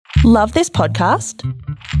Love this podcast?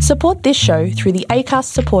 Support this show through the Acast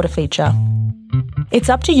supporter feature. It's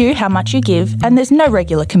up to you how much you give, and there's no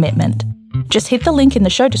regular commitment. Just hit the link in the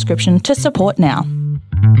show description to support now.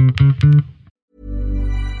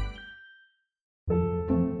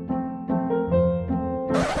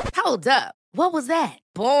 Hold up. What was that?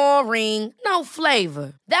 Boring. No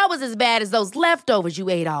flavor. That was as bad as those leftovers you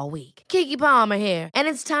ate all week. Keke Palmer here, and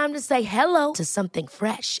it's time to say hello to something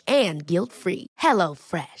fresh and guilt-free. Hello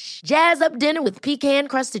Fresh. Jazz up dinner with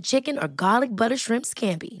pecan-crusted chicken or garlic butter shrimp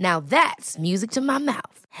scampi. Now that's music to my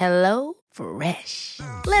mouth. Hello Fresh.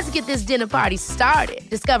 Let's get this dinner party started.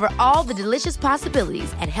 Discover all the delicious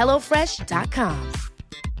possibilities at hellofresh.com.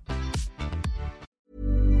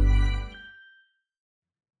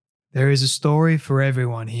 There is a story for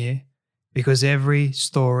everyone here because every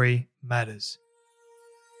story matters.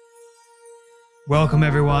 Welcome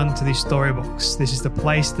everyone to the Storybox. This is the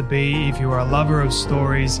place to be if you are a lover of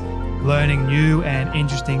stories, learning new and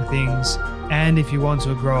interesting things, and if you want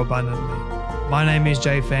to grow abundantly. My name is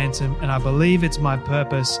Jay Phantom, and I believe it's my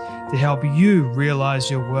purpose to help you realize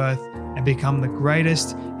your worth and become the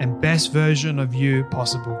greatest and best version of you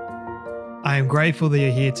possible. I am grateful that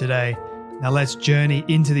you're here today. Now let's journey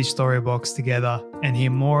into the Storybox together and hear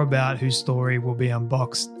more about whose story will be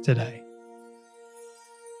unboxed today.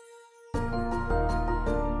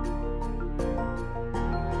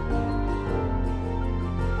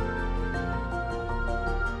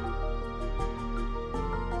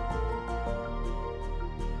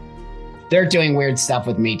 They're doing weird stuff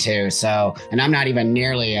with me too. So, and I'm not even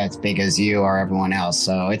nearly as big as you or everyone else.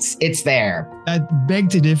 So it's there. I beg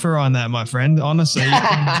to differ on that, my friend. Honestly,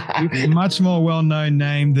 you're a much more well-known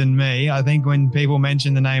name than me. I think when people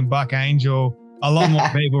mention the name Buck Angel, a lot more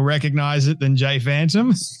people recognize it than Jay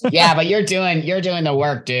Phantom. Yeah, but you're doing the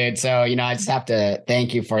work, dude. So, I just have to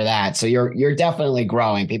thank you for that. So you're definitely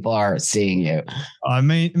growing. People are seeing you.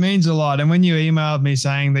 It means a lot. And when you emailed me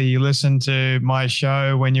saying that you listen to my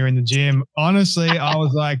show when you're in the gym, honestly, I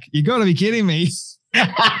was like, you got to be kidding me.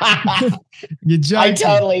 You're joking. I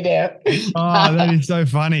totally do. Oh, that is so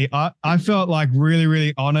funny. I felt like really,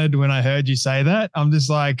 really honored when I heard you say that. I'm just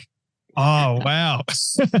like, oh, wow.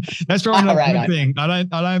 That's probably not a good thing. I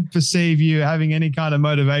don't perceive you having any kind of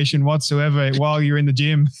motivation whatsoever while you're in the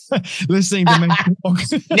gym listening to me talk.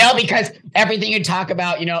 No, because everything you talk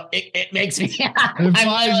about, it makes me I'm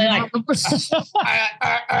literally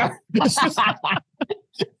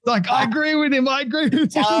like I agree with him.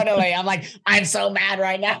 Totally. I'm like, I'm so mad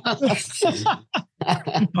right now. I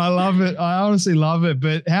love it. I honestly love it.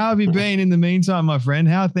 But how have you been in the meantime, my friend?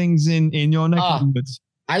 How are things in your neck of the woods?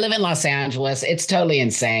 I live in Los Angeles. It's totally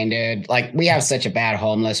insane, dude. Like, we have such a bad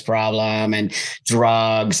homeless problem and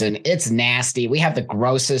drugs, and it's nasty. We have the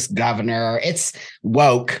grossest governor. It's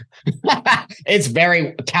woke. It's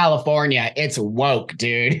very California. It's woke,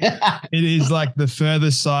 dude. It is like the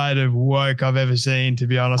furthest side of woke I've ever seen, to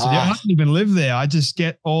be honest with you. I don't even live there. I just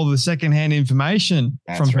get all the secondhand information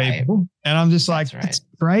from people. And I'm just like, that's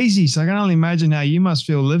crazy. So I can only imagine how you must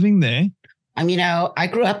feel living there. I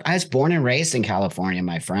was born and raised in California,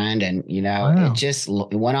 my friend. And, Wow. It just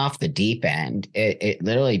went off the deep end. It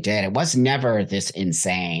literally did. It was never this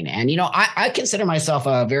insane. And, I consider myself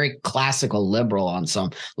a very classical liberal on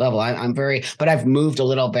some level. but I've moved a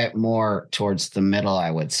little bit more towards the middle,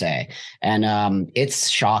 I would say. And it's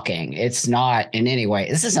shocking. It's not in any way.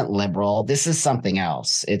 This isn't liberal. This is something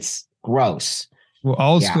else. It's gross. Well,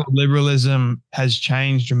 old school liberalism has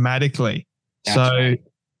changed dramatically. That's right.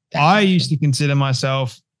 I used to consider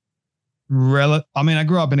myself I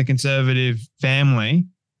grew up in a conservative family.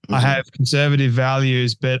 Mm-hmm. I have conservative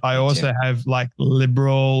values, but I also have like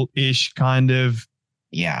liberal-ish kind of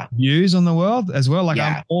views on the world as well. Like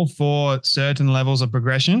I'm all for certain levels of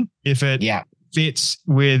progression if it fits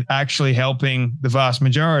with actually helping the vast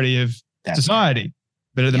majority of society. Right.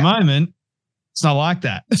 But at the moment, it's not like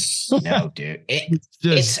that. No, dude.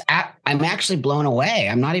 I'm actually blown away.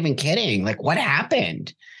 I'm not even kidding. Like, what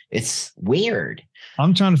happened? It's weird.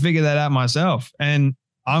 I'm trying to figure that out myself. And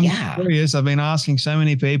I'm curious. I've been asking so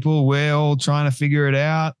many people. We're all trying to figure it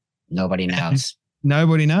out. Nobody knows.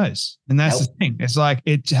 Nobody knows. And that's the thing. It's like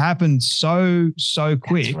it happened so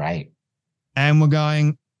quick. That's right. And we're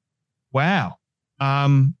going, wow.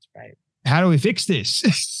 How do we fix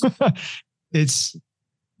this?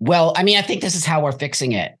 Well, I think this is how we're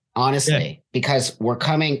fixing it. Honestly, because we're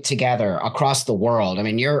coming together across the world.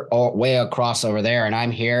 You're way across over there and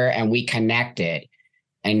I'm here and we connected.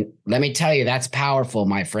 And let me tell you, that's powerful,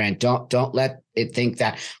 my friend. Don't let it think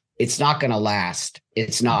that it's not going to last.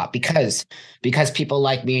 It's not because people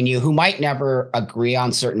like me and you who might never agree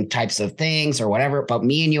on certain types of things or whatever, but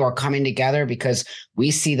me and you are coming together because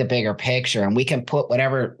we see the bigger picture and we can put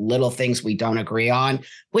whatever little things we don't agree on,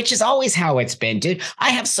 which is always how it's been, dude.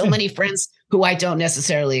 I have so many friends who I don't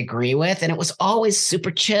necessarily agree with, and it was always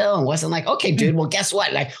super chill and wasn't like, okay, dude, well, guess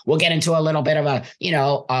what? Like, we'll get into a little bit of a,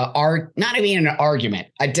 not even an argument,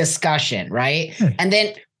 a discussion, right? And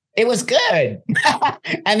then it was good.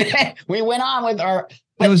 And then we went on with our.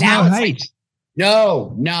 There was no hate. Like,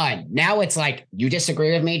 no, none. Now it's like, you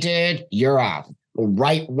disagree with me, dude? You're a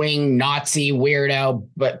right-wing Nazi weirdo,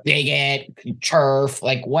 but bigot, turf,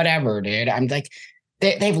 like whatever, dude. I'm like,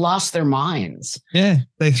 they've lost their minds. Yeah.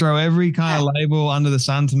 They throw every kind of label under the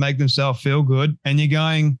sun to make themselves feel good. And you're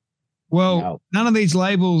going, well, none of these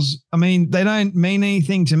labels, I mean, they don't mean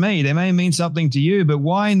anything to me. They may mean something to you, but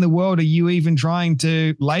why in the world are you even trying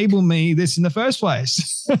to label me this in the first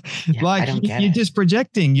place? Like, you're just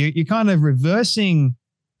projecting. You're kind of reversing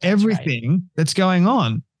everything that's going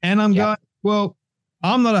on. And I'm going, well,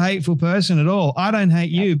 I'm not a hateful person at all. I don't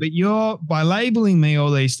hate you, but by labeling me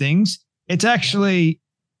all these things, it's actually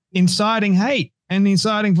inciting hate and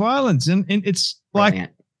inciting violence. And it's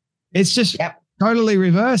like, it's just totally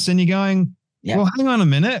reversed. And you're going, well, hang on a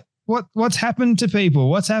minute. What's happened to people?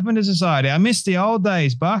 What's happened to society? I miss the old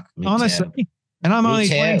days, Buck, honestly. Too. And I'm only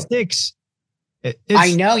 26.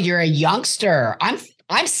 I know you're a youngster. I'm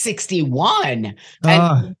 61.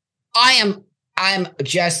 And I'm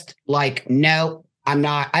just like, no, I'm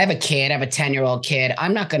not. I have a kid. I have a 10-year-old kid.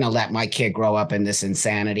 I'm not going to let my kid grow up in this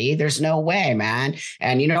insanity. There's no way, man.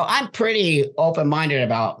 And, I'm pretty open-minded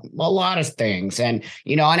about a lot of things. And,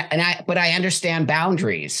 but I understand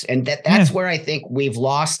boundaries. And that's where I think we've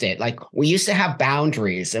lost it. Like, we used to have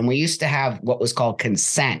boundaries, and we used to have what was called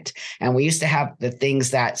consent. And we used to have the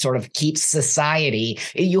things that sort of keep society.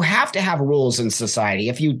 You have to have rules in society.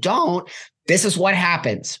 If you don't, this is what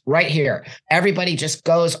happens right here. Everybody just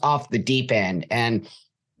goes off the deep end and,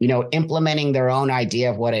 implementing their own idea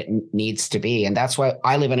of what it needs to be. And that's why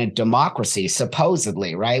I live in a democracy,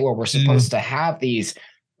 supposedly, right? Where we're supposed to have these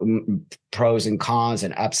pros and cons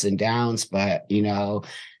and ups and downs. But,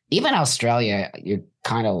 even Australia, you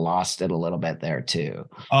kind of lost it a little bit there too.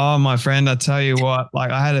 Oh, my friend, I tell you what, like,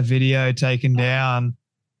 I had a video taken down.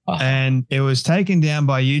 And it was taken down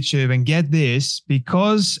by YouTube, and get this,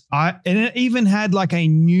 because and it even had like a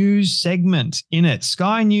news segment in it.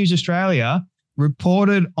 Sky News Australia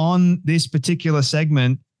reported on this particular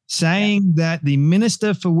segment saying that the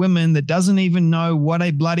Minister for Women that doesn't even know what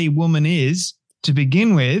a bloody woman is to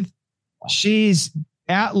begin with, she's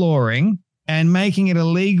outlawing and making it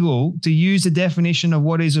illegal to use the definition of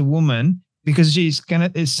what is a woman, because is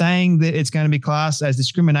saying that it's going to be classed as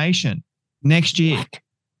discrimination next year. What?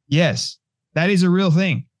 Yes, that is a real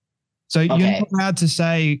thing. So you're not allowed to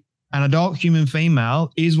say an adult human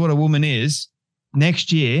female is what a woman is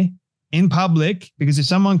next year in public, because if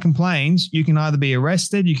someone complains, you can either be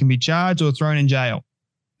arrested, you can be charged, or thrown in jail.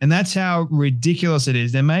 And that's how ridiculous it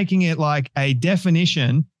is. They're making it like a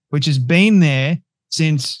definition which has been there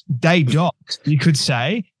since day dot, you could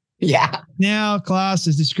say. Yeah. Now classed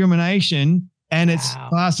as discrimination, and it's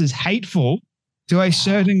classed as hateful to a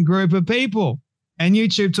certain group of people. And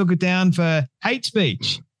YouTube took it down for hate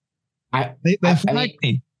speech. They flagged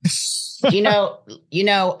me.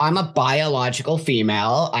 I'm a biological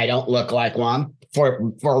female. I don't look like one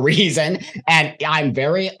for a reason. And I'm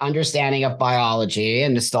very understanding of biology.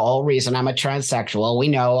 And it's the whole reason I'm a transsexual. We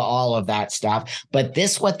know all of that stuff. But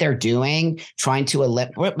what they're doing, trying to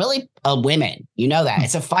really women, that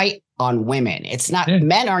it's a fight on women. It's not,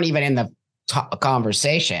 men aren't even in the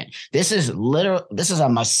conversation. This is a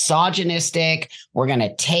misogynistic, we're going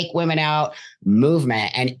to take women out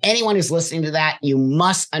movement. And anyone who's listening to that, you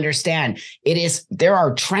must understand there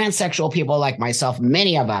are transsexual people like myself,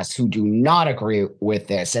 many of us, who do not agree with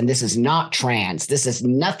this. And this is not trans. This has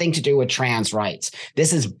nothing to do with trans rights.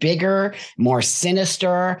 This is bigger, more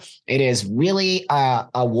sinister. It is really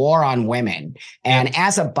a war on women. And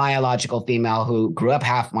as a biological female who grew up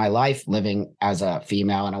half my life living as a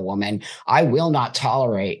female and a woman, I will not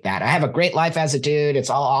tolerate that. I have a great life as a dude. It's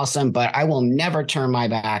all awesome, but I will never turn my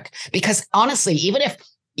back, because honestly, even if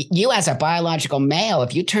you as a biological male,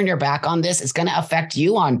 if you turn your back on this, it's going to affect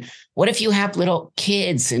you on what if you have little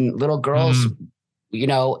kids and little girls,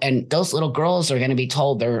 and those little girls are going to be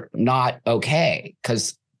told they're not okay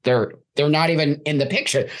because they're not even in the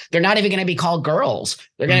picture. They're not even going to be called girls.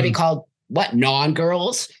 They're going to be called what?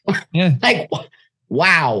 Non-girls? Yeah. Like,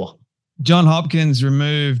 wow. John Hopkins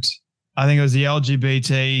removed, I think it was the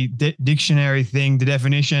LGBT dictionary thing, the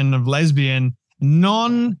definition of lesbian,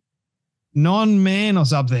 non-man or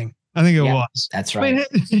something. I think it was. That's I right. mean,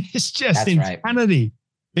 it's just That's right. insanity.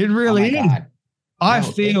 It Oh really my is. God. I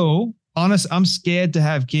No, feel honest. I'm scared to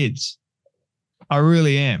have kids. I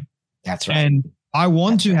really am. That's right. And I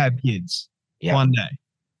want That's to right. have kids Yeah. one day,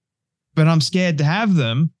 but I'm scared to have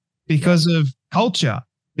them because of culture,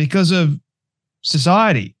 because of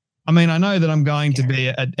society. I mean, I know that I'm going to be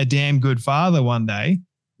a damn good father one day.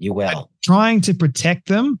 You will. Trying to protect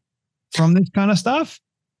them from this kind of stuff.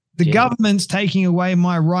 The Dude. government's taking away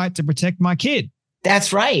my right to protect my kid.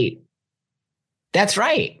 That's right. That's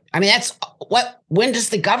right. I mean, that's what, when does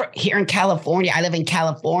the government here in California, I live in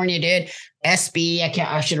California, dude, SB,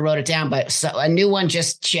 I should have wrote it down, but so a new one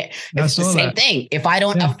just, it's the same thing. If I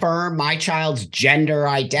don't affirm my child's gender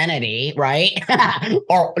identity, right?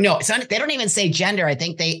 Or no, it's not, they don't even say gender. I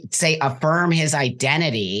think they say affirm his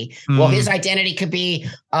identity. Well, his identity could be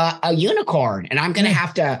a unicorn, and I'm going to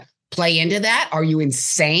have to play into that. Are you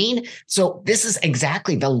insane? So this is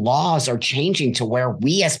exactly, the laws are changing to where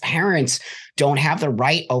we as parents don't have the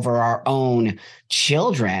right over our own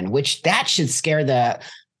children, which that should scare the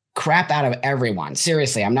crap out of everyone.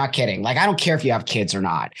 Seriously, I'm not kidding. Like, I don't care if you have kids or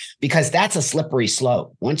not, because that's a slippery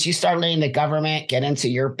slope. Once you start letting the government get into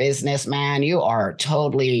your business, man, you are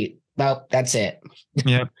totally, well, that's it.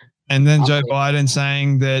 Yeah. And then Joe Biden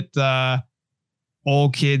saying that all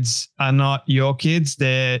kids are not your kids,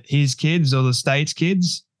 they're his kids or the state's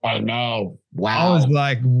kids. I know. Wow. I was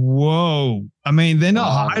like, whoa. I mean, they're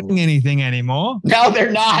not hiding anything anymore. No,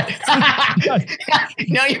 they're not.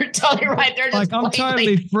 No, you're totally right. They're just like, I'm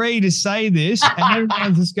totally free to say this, and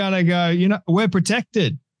everyone's just going to go, you know, we're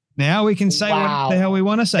protected. Now we can say what the hell we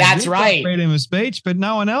want to say. That's right. Freedom of speech, but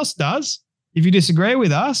no one else does. If you disagree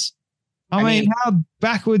with us, I mean, how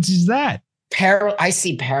backwards is that? I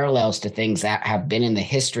see parallels to things that have been in the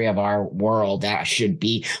history of our world that should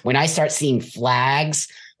be, when I start seeing flags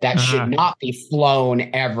that should not be flown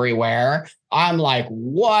everywhere, I'm like,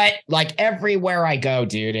 what? Like, everywhere I go,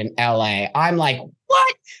 dude, in LA, I'm like,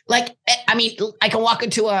 what? Like, I mean, I can walk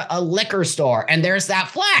into a liquor store and there's that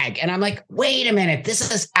flag. And I'm like, wait a minute,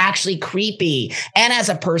 this is actually creepy. And as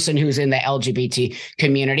a person who's in the LGBT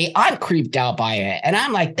community, I'm creeped out by it. And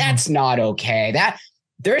I'm like, that's not okay.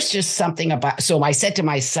 There's just something about, so I said to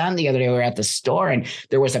my son the other day, we were at the store and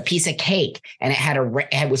there was a piece of cake and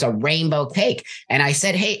it was a rainbow cake. And I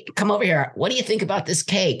said, hey, come over here. What do you think about this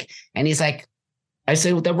cake? And he's like, I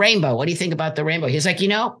said, the rainbow. What do you think about the rainbow? He's like, you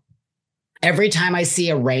know, every time I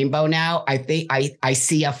see a rainbow now, I think I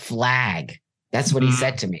see a flag. That's what he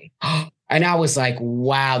said to me. And I was like,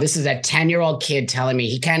 wow, this is a 10-year-old kid telling me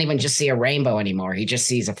he can't even just see a rainbow anymore. He just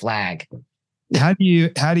sees a flag. How do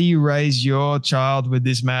you raise your child with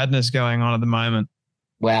this madness going on at the moment?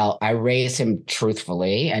 Well, I raise him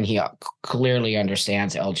truthfully, and he clearly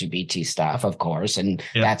understands LGBT stuff, of course, and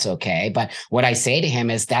that's okay. But what I say to him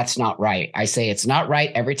is, that's not right. I say, it's not right.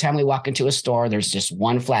 Every time we walk into a store, there's just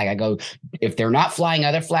one flag. I go, if they're not flying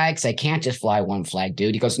other flags, they can't just fly one flag,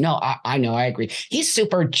 dude. He goes, no, I know, I agree. He's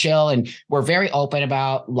super chill, and we're very open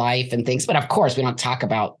about life and things. But of course, we don't talk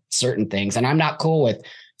about certain things, and I'm not cool with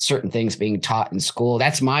certain things being taught in school.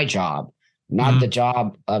 That's my job, not the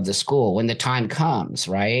job of the school when the time comes,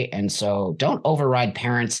 right? And so don't override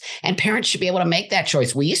parents, and parents should be able to make that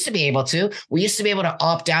choice. We used to be able to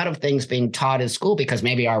opt out of things being taught in school because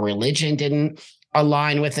maybe our religion didn't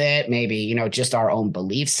align with it, maybe, you know, just our own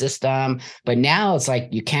belief system. But now it's like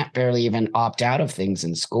you can't barely even opt out of things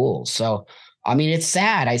in school. So I mean, it's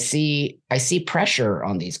sad. I see pressure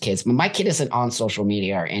on these kids. My kid isn't on social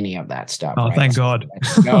media or any of that stuff. Oh, right? thank God.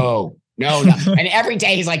 No. And every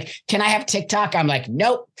day he's like, can I have TikTok? I'm like,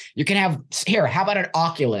 nope. You can have, here, how about an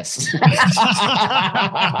Oculus?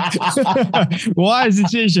 Wise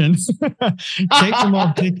decision. Take them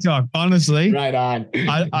off TikTok, honestly. Right on.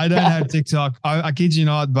 I don't have TikTok. I kid you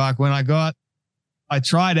not, Buck. When I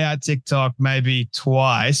tried out TikTok maybe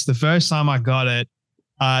twice. The first time I got it,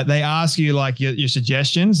 they ask you like your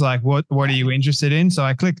suggestions, like what are you interested in? So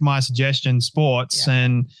I clicked my suggestion, sports,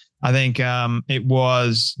 and I think it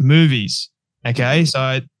was movies. Okay,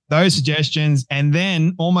 so those suggestions, and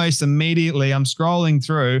then almost immediately I'm scrolling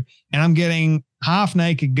through and I'm getting half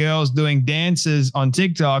naked girls doing dances on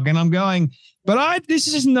TikTok, and I'm going, but this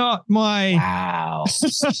is not my. Wow.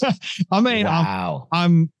 I mean, wow.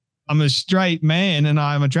 I'm a straight man and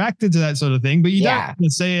I'm attracted to that sort of thing, but you don't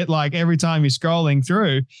see it like every time you're scrolling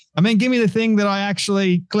through. I mean, give me the thing that I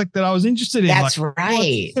actually clicked that I was interested in. That's like,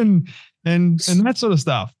 right. And that sort of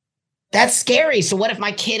stuff. That's scary. So what if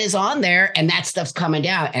my kid is on there and that stuff's coming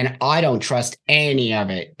down and I don't trust any of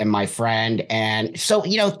it and my friend? And so,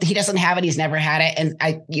 he doesn't have it. He's never had it. And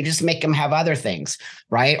you just make him have other things,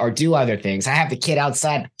 right? Or do other things. I have the kid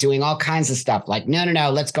outside doing all kinds of stuff like, no,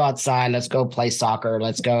 let's go outside. Let's go play soccer.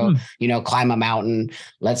 Let's go, climb a mountain.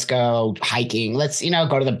 Let's go hiking. Let's,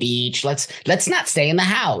 go to the beach. Let's not stay in the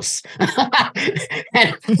house.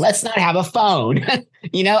 And let's not have a phone.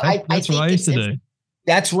 That's what I used to do.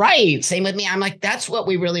 That's right. Same with me. I'm like, that's what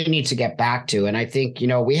we really need to get back to. And I think,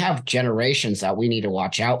 we have generations that we need to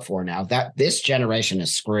watch out for now. That this generation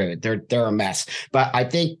is screwed. They're a mess. But I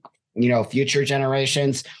think, future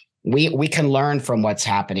generations, we can learn from what's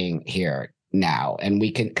happening here now. And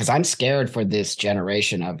we can, because I'm scared for this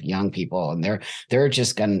generation of young people, and they're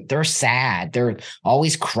sad. They're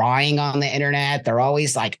always crying on the internet. They're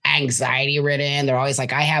always like anxiety ridden. They're always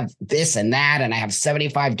like, I have this and that, and I have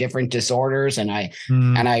 75 different disorders, and I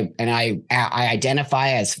identify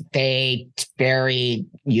as fae, fairy,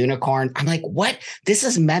 unicorn. I'm like, what? This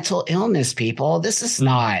is mental illness, people. This is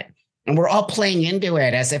not. And we're all playing into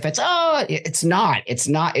it as if it's not.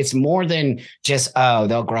 It's more than just,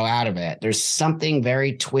 they'll grow out of it. There's something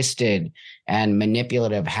very twisted and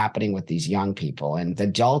manipulative happening with these young people. And the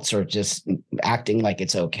adults are just acting like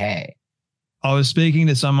it's okay. I was speaking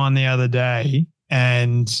to someone the other day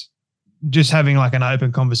and just having like an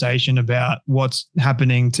open conversation about what's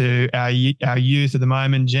happening to our youth at the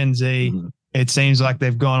moment, Gen Z. Mm-hmm. It seems like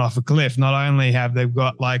they've gone off a cliff. Not only have they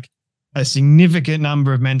got like a significant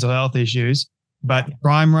number of mental health issues, but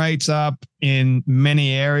crime rates up in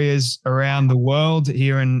many areas around the world.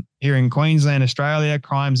 Here in Queensland, Australia,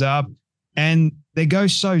 crime's up, and they go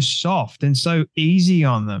so soft and so easy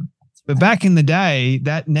on them. But back in the day,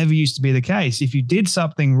 that never used to be the case. If you did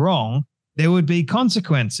something wrong, there would be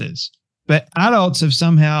consequences. But adults have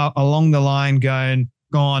somehow along the line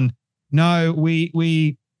gone, no,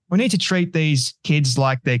 we need to treat these kids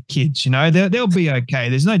like they're kids, they'll be okay.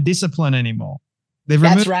 There's no discipline anymore. They've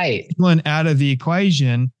removed discipline out of the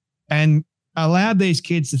equation and allowed these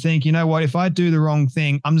kids to think, you know what, if I do the wrong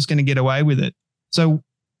thing, I'm just going to get away with it. So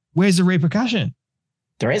where's the repercussion?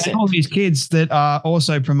 There isn't. And all these kids that are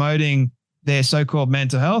also promoting their so-called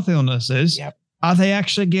mental health illnesses, are they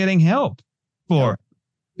actually getting help for it?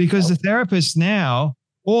 Because the therapists now,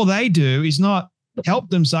 all they do is not help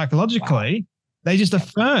them psychologically. They just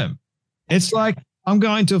affirm. It's like, I'm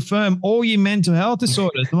going to affirm all your mental health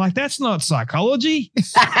disorders. I'm like, that's not psychology.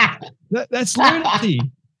 That's lunacy.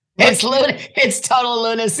 It's total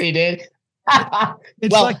lunacy, dude.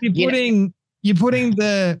 It's like you're putting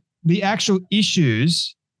the actual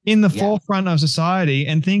issues in the forefront of society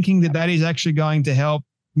and thinking that is actually going to help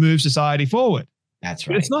move society forward. That's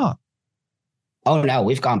right. But it's not. Oh no,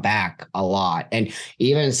 we've gone back a lot. And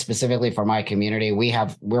even specifically for my community, we're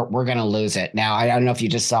going to lose it. Now, I don't know if you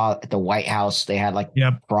just saw at the White House, they had like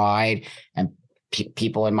pride and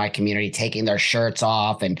people in my community taking their shirts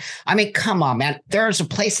off. And I mean, come on, man, there's a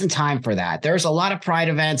place and time for that. There's a lot of pride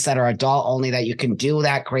events that are adult only that you can do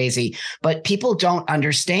that crazy, but people don't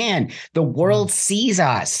understand. The world sees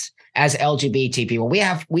us as LGBT people. We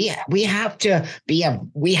have to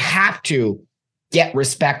get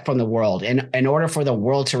respect from the world in order for the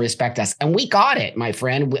world to respect us. And we got it, my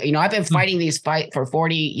friend. I've been fighting these fights for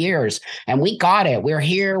 40 years and we got it. We're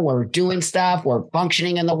here. We're doing stuff. We're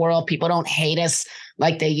functioning in the world. People don't hate us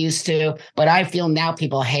like they used to. But I feel now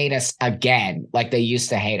people hate us again, like they used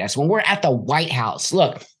to hate us. When we're at the White House,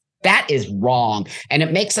 look, that is wrong. And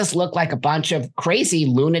it makes us look like a bunch of crazy,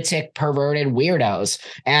 lunatic, perverted weirdos.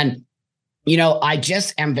 And, I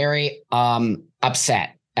just am very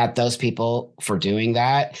upset at those people for doing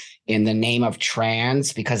that in the name of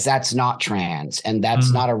trans, because that's not trans and that's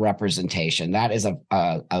not a representation. That is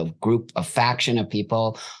a group, a faction of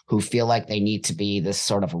people who feel like they need to be this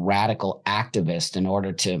sort of radical activist in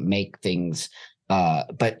order to make things.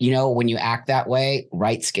 But when you act that way,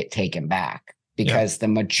 rights get taken back. Because the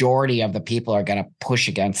majority of the people are going to push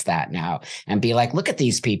against that now and be like, look at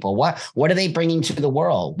these people. What are they bringing to the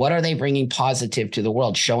world? What are they bringing positive to the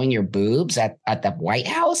world? Showing your boobs at the White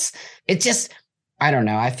House? It just, I don't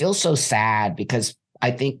know. I feel so sad because I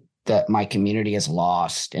think that my community is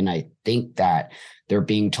lost. And I think that they're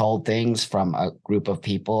being told things from a group of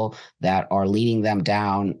people that are leading them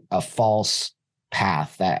down a false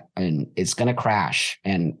path and it's going to crash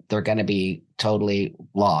and they're going to be totally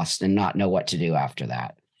lost and not know what to do after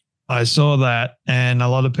that. I saw that, and a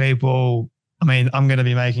lot of people, I mean, I'm going to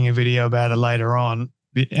be making a video about it later on,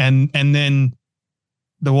 and then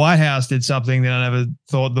the White House did something that I never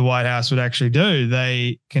thought the White House would actually do.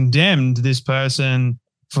 They condemned this person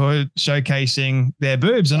for showcasing their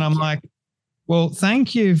boobs, and I'm like, Well,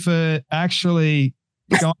 thank you for actually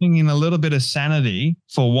going in a little bit of sanity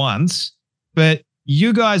for once. But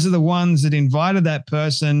you guys are the ones that invited that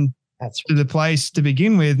person to the place to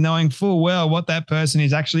begin with, knowing full well what that person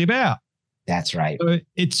is actually about. That's right. So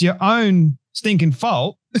it's your own stinking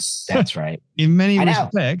fault. That's right. In many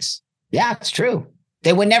respects. Yeah, it's true.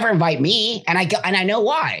 They would never invite me, and I know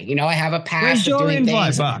why. I have a past of doing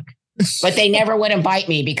things. Buck? But they never would invite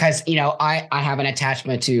me because, I have an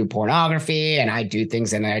attachment to pornography and I do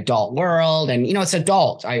things in the adult world. And, it's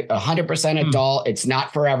adult. 100% adult. It's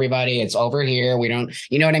not for everybody. It's over here. We don't,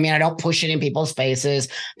 you know what I mean? I don't push it in people's faces.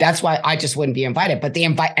 That's why I just wouldn't be invited. But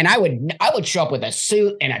and I would show up with a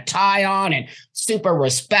suit and a tie on and super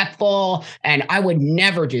respectful. And I would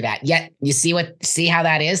never do that. Yet you see how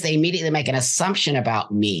that is? They immediately make an assumption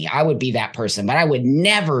about me. I would be that person, but I would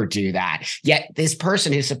never do that. Yet this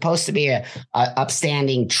person who's supposed to be a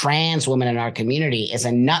upstanding trans woman in our community is a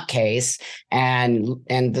nutcase. And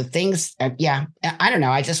the things, I don't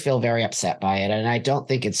know. I just feel very upset by it. And I don't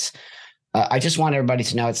think it's, I just want everybody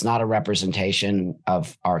to know it's not a representation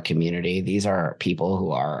of our community. These are people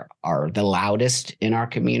who are the loudest in our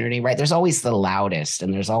community, right? There's always the loudest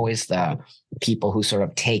and there's always the people who sort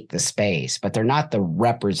of take the space, but they're not the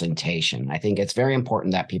representation. I think it's very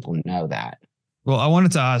important that people know that. Well, I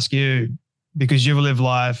wanted to ask you, because you've lived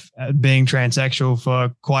life being transsexual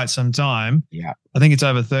for quite some time. Yeah. I think it's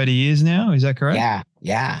over 30 years now. Is that correct?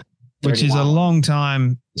 Yeah. 31. Which is a long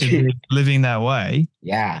time to be living that way.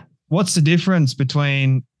 Yeah. What's the difference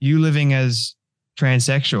between you living as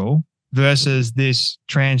transsexual versus this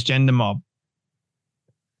transgender mob?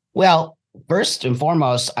 Well, first and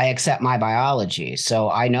foremost, I accept my biology. So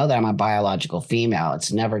I know that I'm a biological female.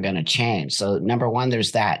 It's never going to change. So number one,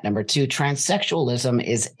 there's that. Number two, transsexualism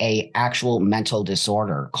is a actual mental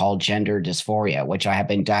disorder called gender dysphoria, which I have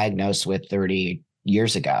been diagnosed with 30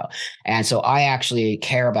 years ago. And so I actually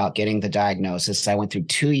care about getting the diagnosis. I went through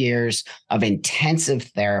 2 years of intensive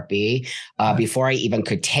therapy before I even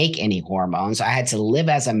could take any hormones. I had to live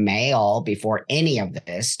as a male before any of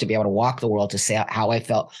this to be able to walk the world, to say how I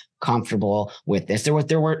felt comfortable with this.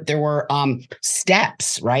 There were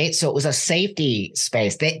steps, right? So it was a safety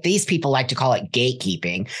space. These people like to call it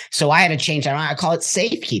gatekeeping. So I had to change that. I call it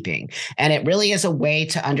safekeeping. And it really is a way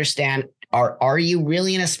to understand, are you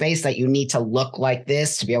really in a space that you need to look like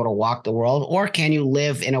this to be able to walk the world? Or can you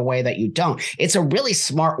live in a way that you don't? It's a really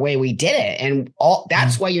smart way we did it. And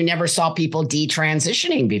that's why you never saw people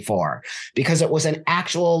detransitioning before, because it was an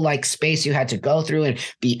actual space you had to go through and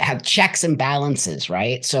have checks and balances,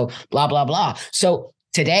 right? So blah, blah, blah. So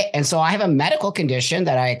today, and so I have a medical condition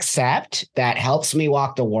that I accept that helps me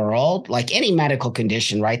walk the world. Like any medical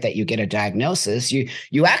condition, right, that you get a diagnosis,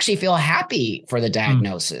 you actually feel happy for the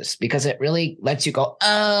diagnosis because it really lets you go,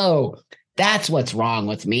 oh, that's what's wrong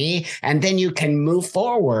with me. And then you can move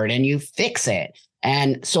forward and you fix it.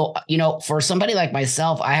 And so, for somebody like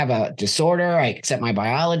myself, I have a disorder. I accept my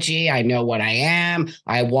biology. I know what I am.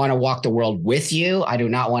 I want to walk the world with you. I do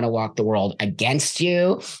not want to walk the world against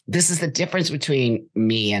you. This is the difference between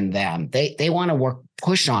me and them. They want to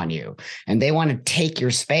push on you and they want to take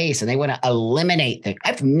your space and they want to eliminate things.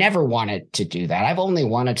 I've never wanted to do that. I've only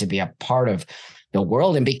wanted to be a part of the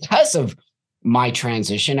world. And because of my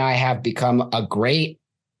transition, I have become a great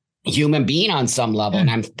human being on some level, and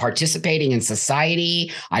I'm participating in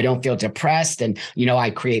society. I don't feel depressed. And,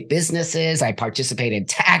 I create businesses. I participate in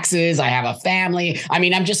taxes. I have a family. I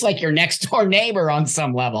mean, I'm just like your next door neighbor on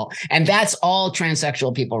some level. And that's all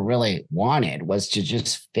transsexual people really wanted, was to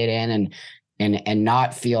just fit in and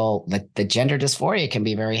not feel like the gender dysphoria can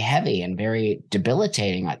be very heavy and very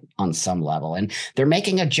debilitating on some level. And they're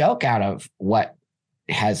making a joke out of what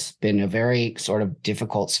has been a very sort of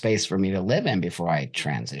difficult space for me to live in before I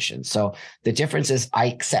transitioned. So the difference is I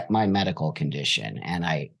accept my medical condition and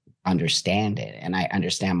I understand it and I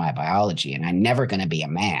understand my biology, and I'm never going to be a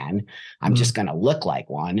man. I'm just going to look like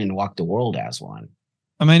one and walk the world as one.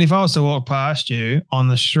 I mean, if I was to walk past you on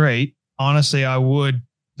the street, honestly, I would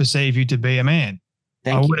perceive you to be a man.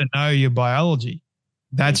 I wouldn't know your biology.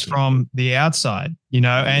 That's from the outside,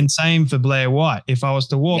 and same for Blair White. If I was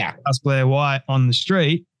to walk past Blair White on the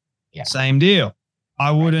street, same deal.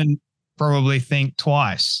 I wouldn't probably think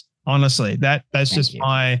twice, honestly. That's just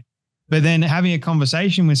my, but then having a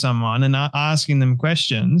conversation with someone and asking them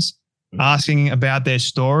questions, asking about their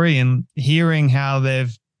story and hearing how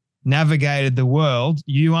they've navigated the world,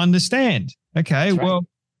 you understand. Okay, well,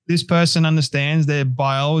 this person understands their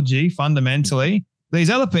biology fundamentally. These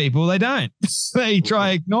other people, they don't. They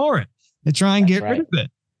try to ignore it. They try and get rid of it,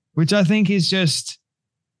 which I think is just,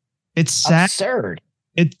 it's sad. Absurd.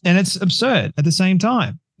 It's absurd at the same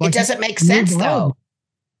time. It doesn't make sense, though.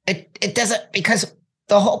 It doesn't, because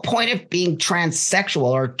the whole point of being transsexual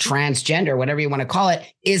or transgender, whatever you want to call it,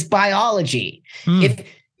 is biology.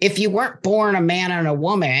 If you weren't born a man and a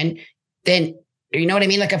woman, then you know what I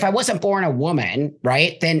mean? Like if I wasn't born a woman,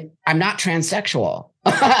 right, then I'm not transsexual.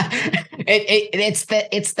 It's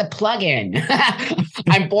the plug-in.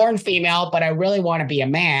 I'm born female, but I really want to be a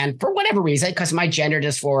man for whatever reason, because my gender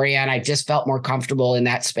dysphoria, and I just felt more comfortable in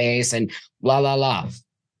that space and blah, blah, blah.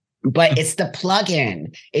 But it's the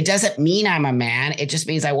plug-in. It doesn't mean I'm a man. It just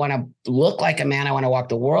means I want to look like a man. I want to walk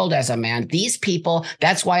the world as a man. These people,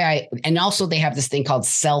 that's why and also they have this thing called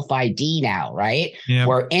self-ID now, right? Yep.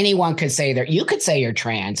 Where anyone could say that you could say you're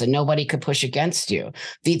trans and nobody could push against you.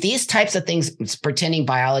 These types of things, pretending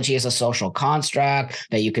biology is a social construct,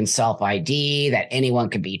 that you can self-ID, that anyone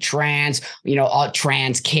could be trans, all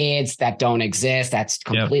trans kids that don't exist. That's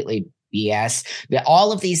completely BS.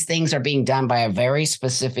 All of these things are being done by a very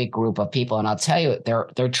specific group of people. And I'll tell you,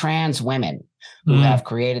 they're trans women who have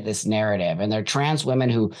created this narrative. And they're trans women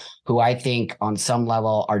who I think on some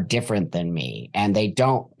level are different than me. And they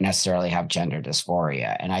don't necessarily have gender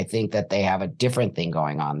dysphoria. And I think that they have a different thing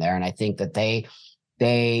going on there. And I think that they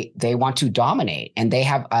want to dominate. And they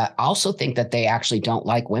have also think that they actually don't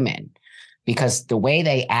like women, because the way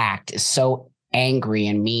they act is so angry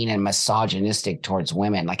and mean and misogynistic towards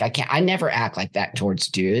women. Like I never act like that towards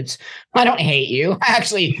dudes. I don't hate you. I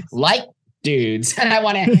actually like dudes and I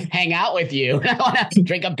want to hang out with you. And I want to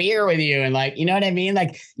drink a beer with you. And like, you know what I mean?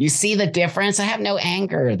 Like, you see the difference? I have no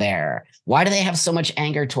anger there. Why do they have so much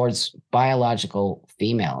anger towards biological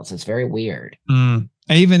females? It's very weird.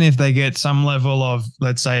 Even if they get some level of,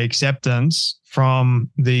 let's say, acceptance from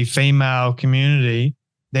the female community,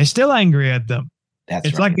 they're still angry at them.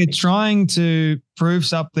 It's right. Like they're trying to prove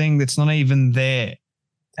something that's not even there.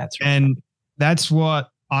 That's right. And that's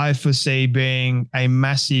what I foresee being a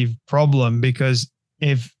massive problem, because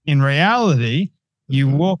if in reality you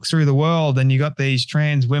walk through the world and you got these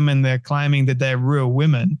trans women, they're claiming that they're real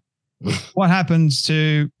women, what happens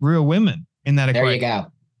to real women in that equation? There you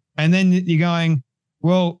go. And then you're going,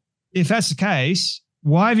 well, if that's the case,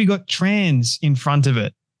 why have you got trans in front of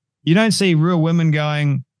it? You don't see real women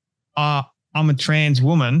going, I'm a trans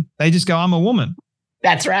woman. They just go, I'm a woman.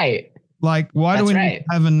 That's right. Like, why do we need to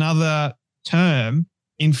have another term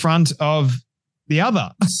in front of the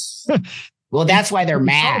other? Well, that's why they're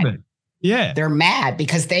mad. Yeah. They're mad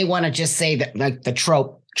because they want to just say that, like the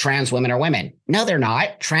trope, trans women are women. No, they're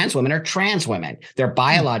not. Trans women are trans women. They're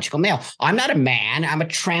biological male. I'm not a man. I'm a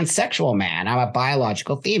transsexual man. I'm a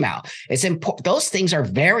biological female. It's important. Those things are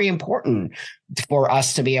very important for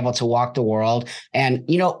us to be able to walk the world. And,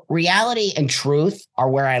 reality and truth are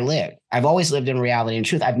where I live. I've always lived in reality and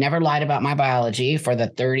truth. I've never lied about my biology for the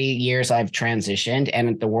 30 years I've transitioned,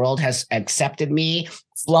 and the world has accepted me,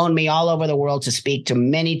 flown me all over the world to speak to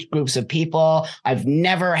many groups of people. I've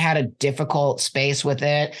never had a difficult space with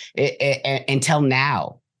it until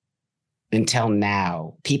now. Until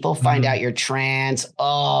now, people find out you're trans.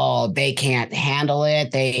 Oh, they can't handle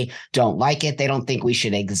it. They don't like it. They don't think we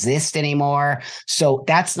should exist anymore. So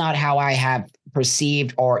that's not how I have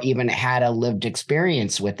perceived or even had a lived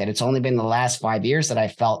experience with it. It's only been the last 5 years that I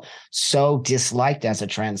felt so disliked as a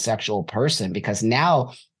transsexual person, because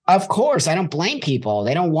now, of course, I don't blame people.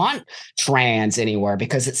 They don't want trans anywhere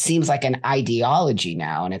because it seems like an ideology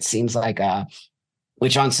now. And it seems like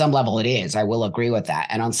which on some level it is. I will agree with that.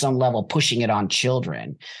 And on some level, pushing it on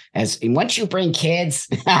children. Once you bring kids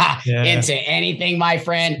into anything, my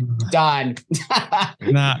friend, done.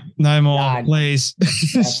 Nah, no more, done. Please.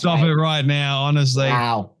 Stop it right now, honestly.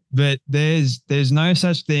 Wow. But there's no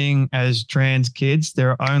such thing as trans kids.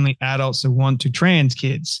 There are only adults who want to trans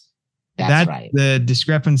kids. That's right. The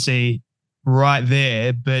discrepancy right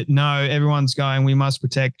there. But no, everyone's going, we must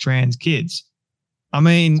protect trans kids. I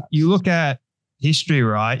mean, you look at history,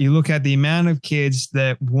 right? You look at the amount of kids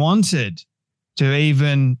that wanted to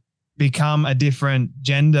even become a different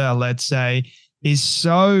gender, let's say, is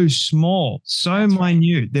so small, so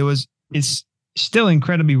minute. It's still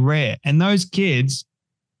incredibly rare. And those kids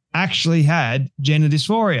actually had gender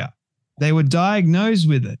dysphoria. They were diagnosed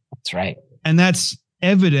with it. That's right. And that's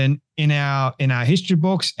evident in our history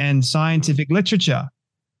books and scientific literature.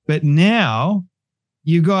 But now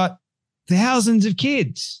you got thousands of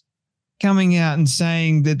kids coming out and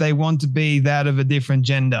saying that they want to be that of a different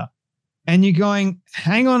gender. And you're going,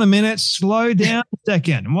 hang on a minute, slow down a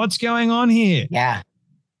second. What's going on here? Yeah.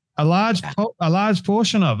 A large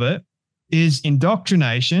portion of it is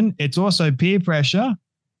indoctrination. It's also peer pressure.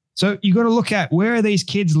 So you got to look at, where are these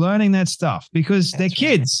kids learning that stuff? Because they're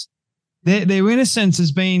kids. Their innocence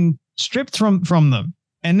has been stripped from them.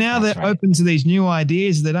 And now they're open to these new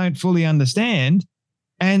ideas they don't fully understand.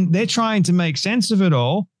 and they're trying to make sense of it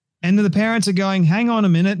all. And the parents are going, hang on a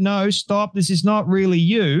minute. No, stop. This is not really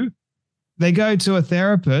you. They go to a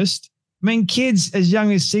therapist. I mean, kids as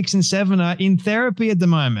young as 6 and 7 are in therapy at the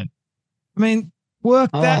moment. I mean,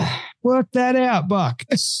 work that out, Buck.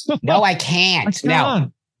 No, I can't. I can't.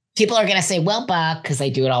 No. People are going to say, well, Buck, because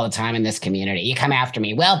they do it all the time in this community. You come after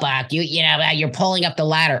me. Well, Buck, you're pulling up the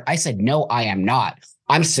ladder. I said, no, I am not.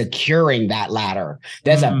 I'm securing that ladder.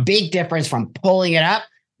 There's a big difference from pulling it up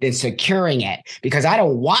than securing it, because I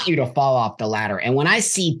don't want you to fall off the ladder. And when I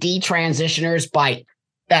see detransitioners by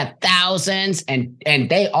the thousands, and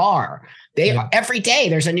they are every day,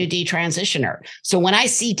 there's a new detransitioner. So when I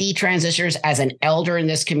see detransitioners as an elder in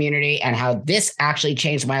this community and how this actually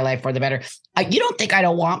changed my life for the better, you don't think I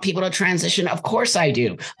don't want people to transition? Of course I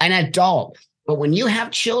do. An adult. But when you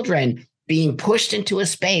have children being pushed into a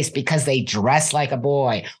space because they dress like a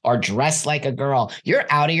boy or dress like a girl, you're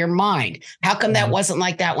out of your mind. How come that wasn't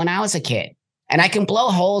like that when I was a kid? And I can blow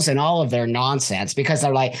holes in all of their nonsense because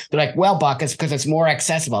they're like, well, Buck, it's because it's more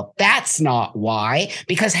accessible. That's not why,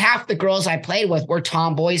 because half the girls I played with were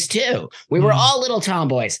tomboys too. We were all little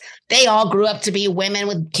tomboys. They all grew up to be women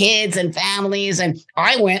with kids and families. And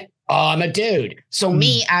I went, I'm a dude. So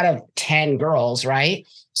me out of 10 girls, right?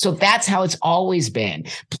 So that's how it's always been.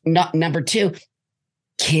 Number 2,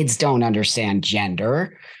 kids don't understand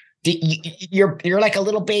gender. You're like a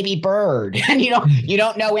little baby bird, and you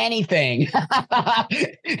don't know anything,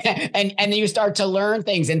 and then you start to learn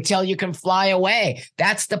things until you can fly away.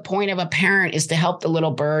 That's the point of a parent, is to help the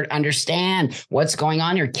little bird understand what's going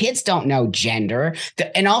on. Your kids don't know gender,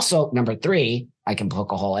 and also number 3, I can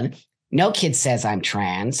poke a hole in. No kid says I'm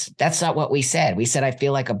trans. That's not what we said. We said I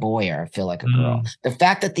feel like a boy or I feel like a girl. The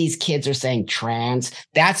fact that these kids are saying trans,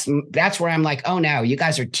 that's where I'm like, oh no, you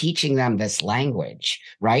guys are teaching them this language,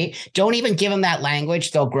 right? Don't even give them that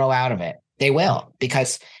language. They'll grow out of it. They will,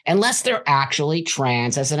 because unless they're actually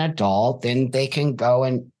trans as an adult, then they can go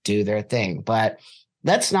and do their thing. But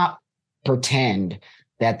let's not pretend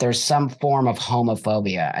that there's some form of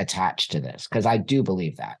homophobia attached to this, because I do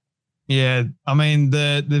believe that. Yeah, I mean,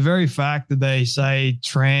 the very fact that they say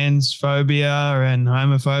transphobia and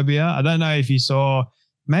homophobia, I don't know if you saw,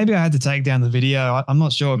 maybe I had to take down the video. I'm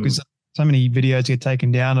not sure, because so many videos get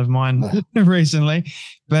taken down of mine recently.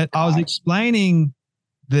 But I was explaining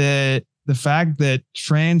the fact that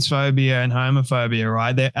transphobia and homophobia,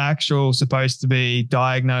 right, they're actual supposed to be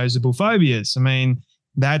diagnosable phobias. I mean,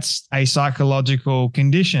 that's a psychological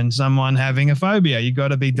condition, someone having a phobia. You've got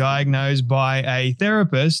to be diagnosed by a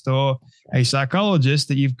therapist or a psychologist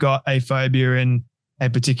that you've got a phobia in a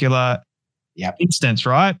particular instance,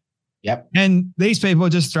 right? Yep. And these people are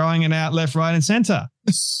just throwing it out left, right, and center.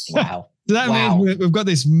 Wow. So that means we've got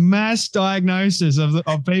this mass diagnosis of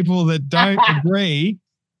people that don't agree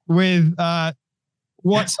with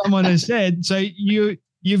what someone has said. So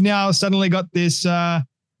you've now suddenly got this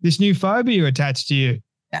new phobia attached to you.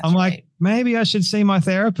 I'm like, maybe I should see my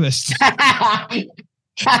therapist. But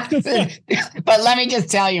let me just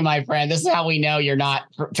tell you, my friend, this is how we know you're not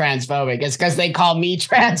transphobic. It's because they call me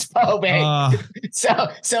transphobic. So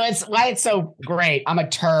it's why it's so great. I'm a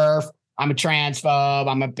TERF. I'm a transphobe.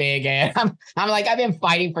 I'm a bigot. I'm like, I've been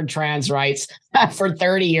fighting for trans rights for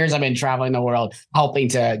 30 years. I've been traveling the world, helping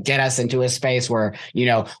to get us into a space where,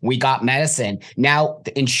 we got medicine. Now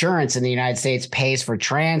the insurance in the United States pays for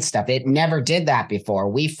trans stuff. It never did that before.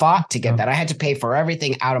 We fought to get that. I had to pay for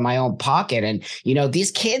everything out of my own pocket. And,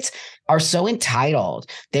 these kids are so entitled.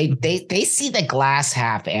 They see the glass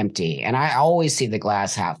half empty, and I always see the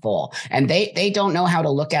glass half full. And they don't know how to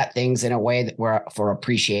look at things in a way that for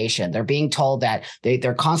appreciation. They're being told that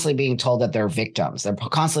they're constantly being told that they're victims. They're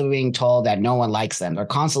constantly being told that no one likes them. They're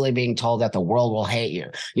constantly being told that the world will hate you.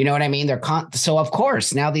 You know what I mean? So of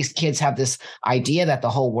course now these kids have this idea that the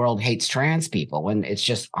whole world hates trans people, when it's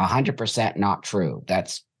just 100% not true.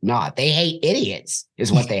 That's not. They hate idiots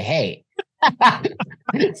is what they hate. I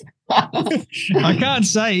can't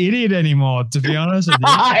say idiot anymore, to be honest with you.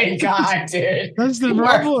 Oh my God, dude. That's the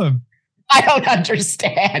problem. I don't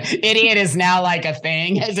understand. Idiot is now like a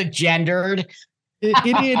thing. Is it gendered?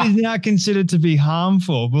 Idiot is now considered to be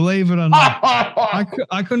harmful, believe it or not.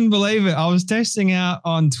 I couldn't believe it. I was testing out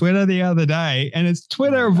on Twitter the other day, and it's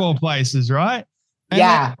Twitter of all places, right? And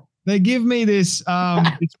yeah. They give me this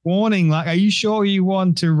this warning, like, are you sure you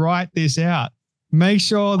want to write this out? Make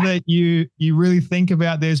sure that you really think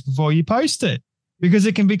about this before you post it, because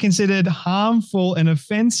it can be considered harmful and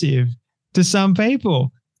offensive to some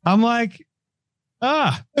people. I'm like,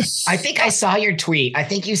 I think I saw your tweet. I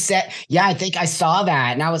think you said, I think I saw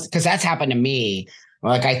that. And because that's happened to me.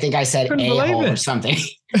 Like, I think I said Couldn't a-hole believe or it. something.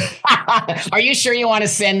 Are you sure you want to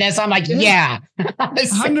send this? I'm like, yeah.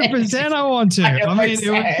 100% I want to. I mean, it was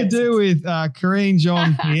to 100%. do with Karine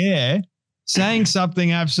Jean-Pierre saying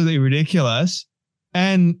something absolutely ridiculous.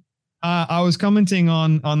 And I was commenting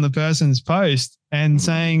on the person's post and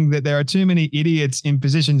saying that there are too many idiots in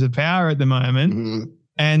positions of power at the moment. Mhm.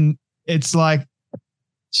 And it's like,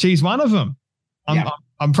 she's one of them.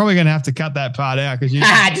 I'm probably going to have to cut that part out because you.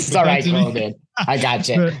 It's all right, dude. I got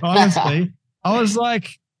you. But honestly, I was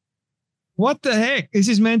like, what the heck? This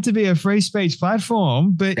is meant to be a free speech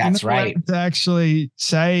platform, but That's you're not right. allowed to actually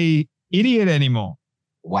say idiot anymore.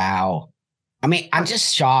 Wow. I mean, I'm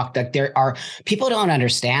just shocked that there are people don't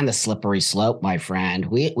understand the slippery slope, my friend.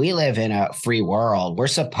 We live in a free world. We're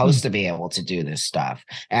supposed to be able to do this stuff.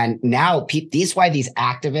 And now these why these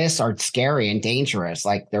activists are scary and dangerous.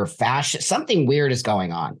 Like they're fascist. Something weird is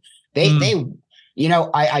going on. They you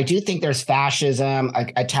know, I do think there's fascism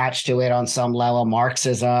attached to it on some level,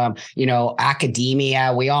 Marxism, you know,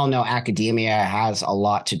 academia. We all know academia has a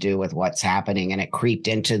lot to do with what's happening, and it creeped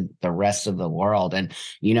into the rest of the world. And,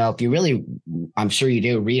 you know, if you really, I'm sure you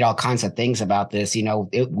do read all kinds of things about this, you know,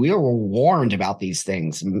 we were warned about these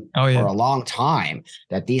things for a long time,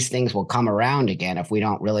 that these things will come around again if we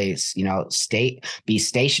don't really, you know, be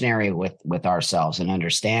stationary with ourselves and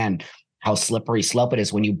understand how slippery slope it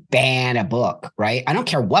is when you ban a book, right? I don't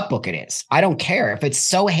care what book it is. I don't care if it's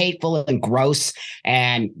so hateful and gross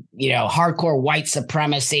and, you know, hardcore white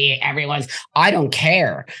supremacy, I don't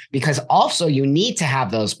care, because also you need to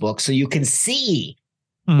have those books so you can see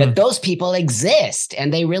that those people exist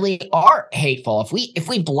and they really are hateful. If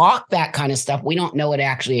we block that kind of stuff, we don't know it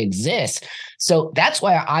actually exists. So that's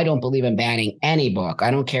why I don't believe in banning any book.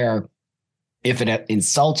 I don't care if it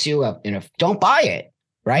insults you, don't buy it,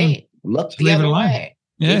 right? Look the other way.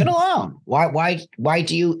 Yeah. Leave it alone. Why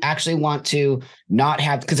do you actually want to not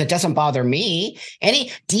have, because it doesn't bother me. Any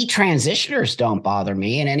detransitioners don't bother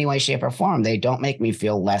me in any way, shape, or form. They don't make me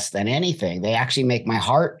feel less than anything. They actually make my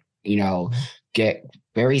heart, you know, get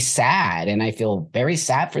very sad. And I feel very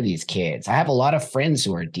sad for these kids. I have a lot of friends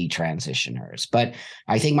who are detransitioners, but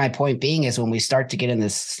I think my point being is when we start to get in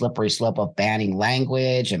this slippery slope of banning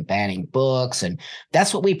language and banning books, and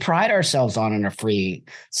that's what we pride ourselves on in a free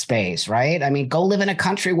space, right? I mean, go live in a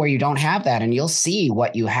country where you don't have that and you'll see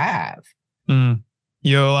what you have.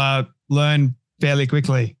 You'll learn fairly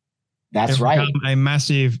quickly. That's It'll right. become a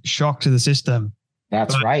massive shock to the system.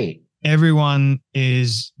 That's right. Everyone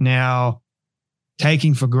is now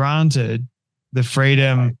taking for granted the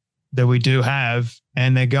freedom that we do have,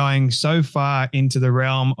 and they're going so far into the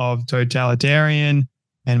realm of totalitarian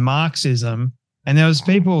and Marxism. And there was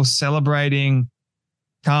people celebrating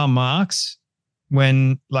Karl Marx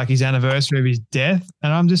when, like, his anniversary of his death,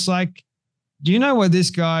 and I'm just like, do you know what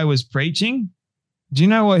this guy was preaching? Do you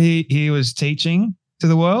know what he was teaching to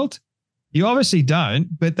the world? You obviously don't,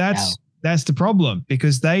 but that's the problem,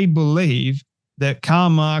 because they believe that Karl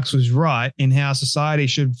Marx was right in how society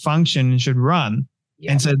should function and should run.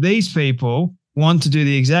 Yeah. And so these people want to do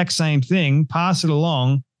the exact same thing, pass it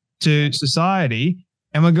along to society.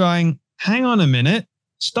 And we're going, hang on a minute,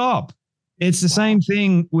 stop. It's the same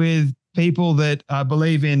thing with people that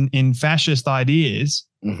believe in fascist ideas.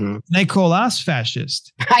 Mm-hmm. They call us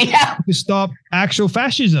fascist. I know. To stop actual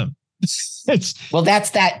fascism. Well, that's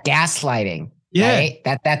that gaslighting. Yeah. Right?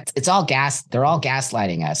 It's all gas. They're all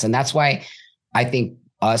gaslighting us. And that's why I think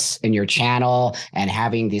us in your channel and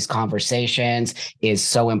having these conversations is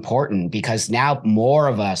so important, because now more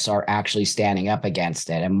of us are actually standing up against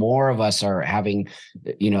it, and more of us are having,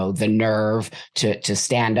 you know, the nerve to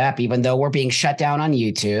stand up, even though we're being shut down on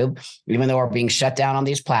YouTube, even though we're being shut down on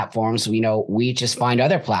these platforms. You know, we just find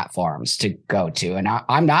other platforms to go to, and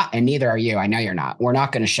I'm not, and neither are you. I know you're not. We're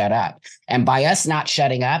not going to shut up. And by us not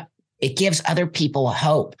shutting up, it gives other people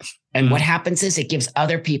hope. And what happens is it gives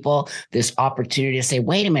other people this opportunity to say,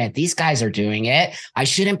 wait a minute, these guys are doing it. I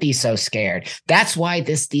shouldn't be so scared. That's why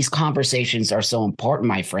these conversations are so important,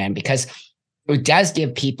 my friend, because it does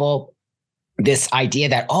give people this idea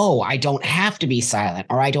that, oh, I don't have to be silent,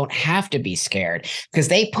 or I don't have to be scared, because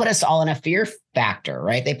they put us all in a fear factor,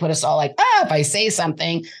 right? They put us all like, if I say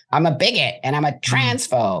something, I'm a bigot and I'm a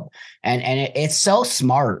transphobe. And it's so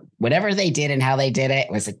smart. Whatever they did and how they did it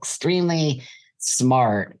was extremely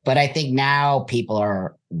smart. But I think now people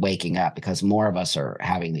are waking up because more of us are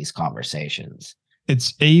having these conversations.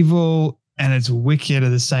 It's evil and it's wicked at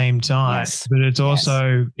the same time, but it's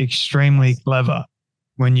also extremely clever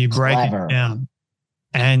when you break it down.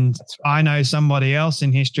 And I know somebody else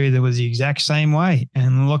in history that was the exact same way.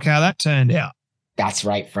 And look how that turned out. That's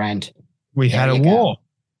right, friend. We had a war.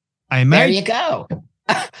 There you go.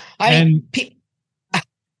 I mean,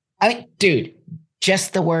 I mean, dude,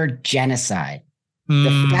 just the word genocide.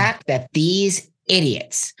 The fact that these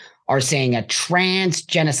idiots are saying a trans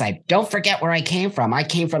genocide. Don't forget where I came from. I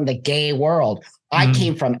came from the gay world. I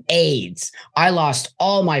came from AIDS. I lost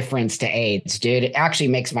all my friends to AIDS, dude. It actually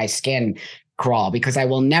makes my skin crawl because I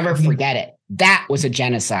will never forget it. That was a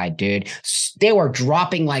genocide, dude. They were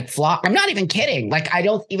dropping like flies. I'm not even kidding. Like, I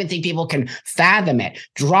don't even think people can fathom it.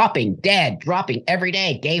 Dropping every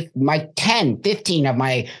day. Gave my 10, 15 of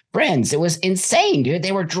my friends. It was insane, dude.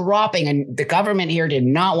 They were dropping, and the government here did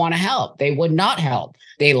not want to help. They would not help.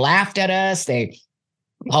 They laughed at us. They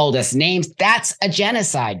called us names. That's a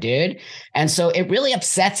genocide, dude. And so it really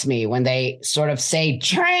upsets me when they sort of say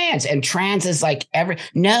trans, and trans is like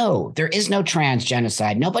no, there is no trans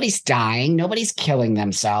genocide. Nobody's dying. Nobody's killing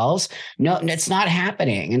themselves. No, it's not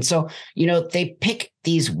happening. And so, they pick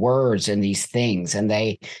these words and these things, and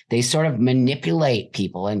they sort of manipulate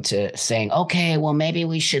people into saying, okay, well, maybe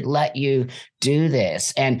we should let you do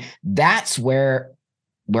this. And that's where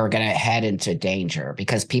we're going to head into danger,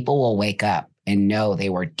 because people will wake up and know they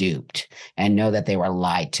were duped and know that they were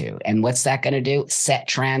lied to. And what's that going to do? Set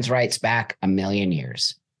trans rights back a million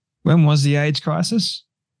years. When was the AIDS crisis?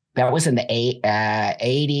 That was in the 80.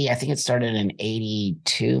 I think it started in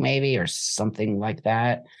 82, maybe, or something like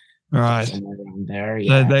that. Right. Somewhere around there.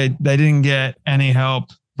 Yeah. They didn't get any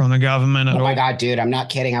help from the government at all. Oh my God, dude, I'm not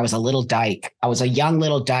kidding. I was a little dyke. I was a young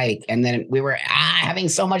little dyke. And then we were having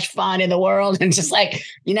so much fun in the world and just like,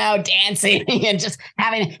 dancing and just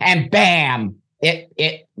and bam,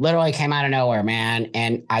 it literally came out of nowhere, man.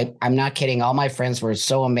 And I'm not kidding. All my friends were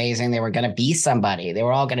so amazing. They were going to be somebody. They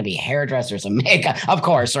were all going to be hairdressers and makeup, of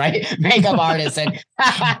course, right? Makeup artists. And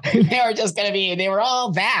they were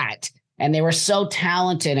all that. And they were so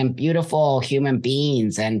talented and beautiful human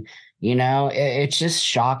beings. And it's just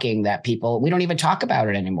shocking that we don't even talk about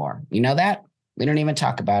it anymore. You know that? We don't even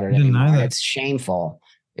talk about it anymore. It's shameful.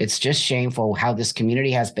 It's just shameful how this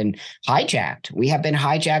community has been hijacked. We have been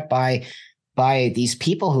hijacked by these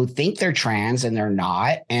people who think they're trans and they're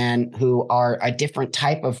not, and who are a different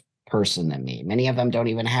type of person than me. Many of them don't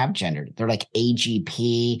even have gender. They're like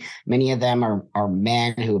AGP. Many of them are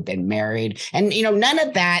men who have been married. And, none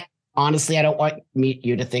of that. Honestly, I don't want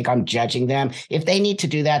you to think I'm judging them. If they need to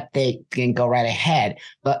do that, they can go right ahead.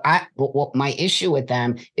 But my issue with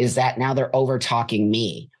them is that now they're over talking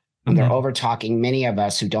me. And they're over talking many of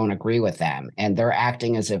us who don't agree with them. And they're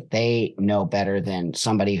acting as if they know better than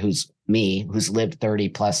somebody who's lived 30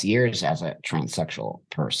 plus years as a transsexual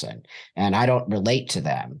person. And I don't relate to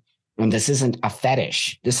them. And this isn't a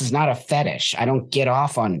fetish. This is not a fetish. I don't get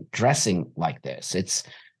off on dressing like this. It's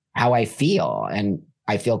how I feel. And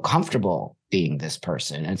I feel comfortable being this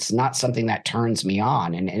person. It's not something that turns me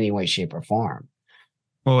on in any way, shape, or form.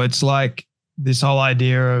 Well, it's like this whole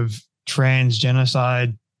idea of trans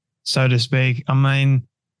genocide, so to speak. I mean,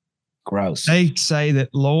 gross. They say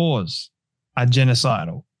that laws are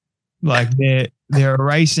genocidal. Like they're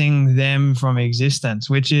erasing them from existence,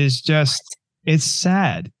 which is just, it's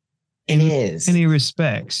sad. It is. In many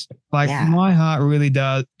respects. Like my heart really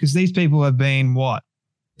does, because these people have been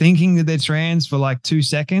thinking that they're trans for like 2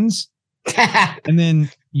 seconds. And then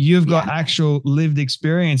you've got actual lived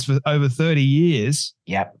experience for over 30 years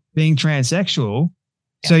being transsexual.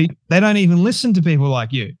 Yep. So they don't even listen to people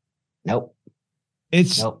like you. Nope.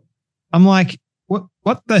 I'm like,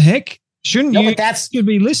 what the heck? Shouldn't you should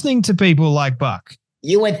be listening to people like Buck?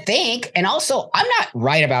 You would think. And also, I'm not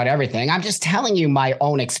right about everything. I'm just telling you my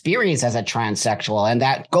own experience as a transsexual, and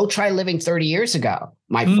that go try living 30 years ago,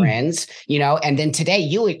 my friends, and then today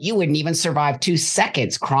you wouldn't even survive 2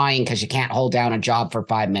 seconds crying because you can't hold down a job for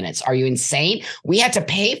 5 minutes. Are you insane? We had to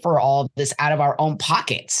pay for all of this out of our own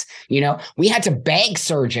pockets. We had to beg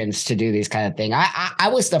surgeons to do these kind of things. I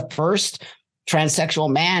was the first transsexual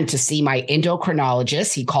man to see my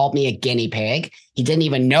endocrinologist. He called me a guinea pig. He didn't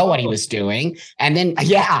even know what he was doing. And then,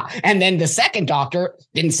 the second doctor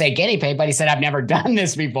didn't say guinea pig, but he said, I've never done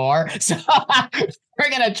this before. So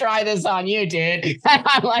we're going to try this on you, dude. And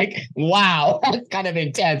I'm like, wow, that's kind of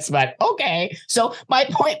intense, but okay. So my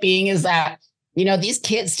point being is that, these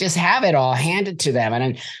kids just have it all handed to them.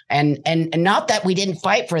 And not that we didn't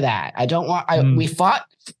fight for that. We fought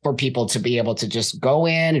for people to be able to just go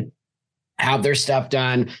in and have their stuff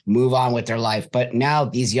done, move on with their life. But now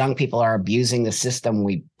these young people are abusing the system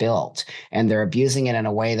we built, and they're abusing it in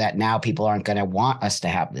a way that now people aren't going to want us to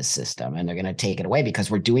have this system, and they're going to take it away because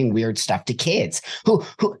we're doing weird stuff to kids.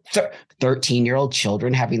 13-year-old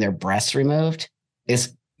children having their breasts removed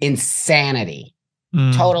is insanity.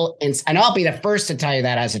 Total. And I'll be the first to tell you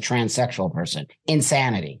that as a transsexual person,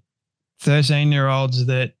 insanity. 13-year-olds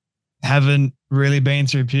that haven't really been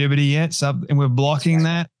through puberty yet. And we're blocking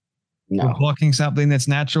that. No. We're blocking something that's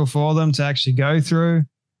natural for them to actually go through.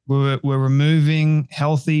 We're removing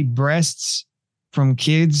healthy breasts from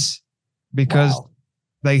kids because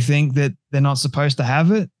they think that they're not supposed to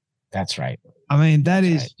have it. That's right. I mean,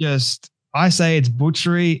 that's just, I say it's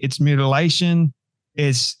butchery, it's mutilation,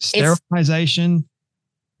 it's sterilization.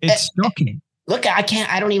 It's shocking. Look, I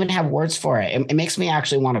don't even have words for it. It makes me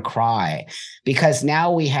actually want to cry, because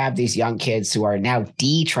now we have these young kids who are now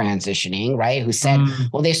detransitioning, right? Who said,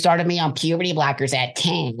 well, they started me on puberty blockers at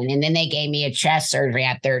 10, and then they gave me a chest surgery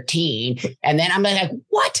at 13. And then I'm like,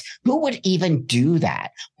 what? Who would even do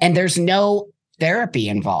that? And there's no therapy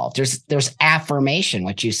involved. There's affirmation,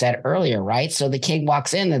 what you said earlier, right? So the kid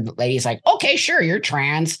walks in, the lady's like, okay, sure, you're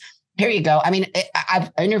trans. Here you go. I mean,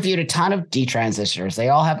 I've interviewed a ton of detransitioners. They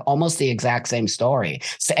all have almost the exact same story.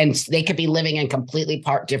 So, and they could be living in completely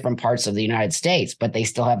different parts of the United States, but they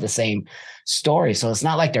still have the same story. So it's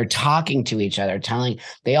not like they're talking to each other,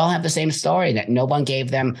 they all have the same story, that no one gave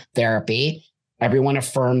them therapy. Everyone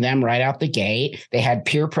affirmed them right out the gate. They had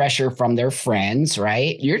peer pressure from their friends,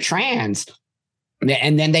 right? You're trans.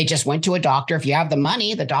 And then they just went to a doctor. If you have the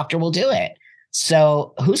money, the doctor will do it.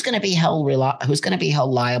 So who's going to be held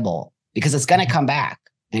liable? Because it's going to come back.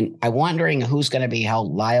 And I'm wondering who's going to be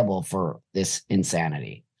held liable for this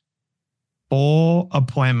insanity. 4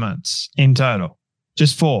 appointments in total.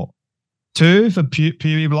 Just 4. 2 for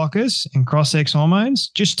puberty blockers and cross-sex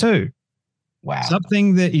hormones. Just 2. Wow.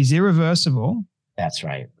 Something that is irreversible. That's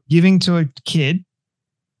right. Giving to a kid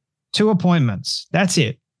 2 appointments. That's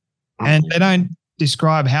it. And they don't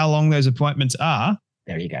describe how long those appointments are.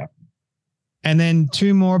 There you go. And then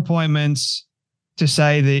 2 more appointments to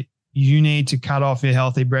say that you need to cut off your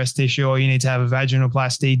healthy breast tissue, or you need to have a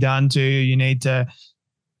vaginoplasty done to you. You need to,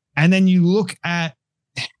 and then you look at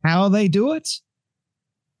how they do it.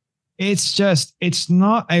 It's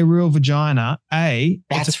not a real vagina.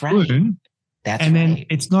 That's it's a right. balloon, That's and right. then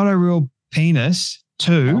it's not a real penis.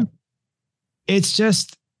 2, it's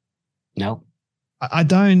just no. I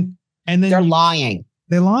don't. And then they're lying.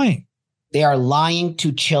 They're lying. They are lying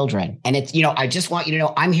to children. And it's, I just want you to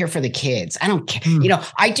know, I'm here for the kids. I don't care.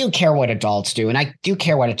 I do care what adults do. And I do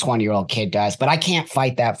care what a 20-year-old kid does, but I can't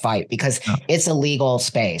fight that fight because it's a legal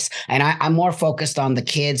space. And I'm more focused on the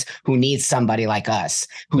kids who need somebody like us,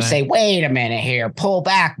 who say, wait a minute here, pull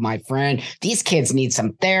back, my friend. These kids need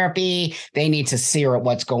some therapy. They need to see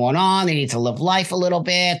what's going on. They need to live life a little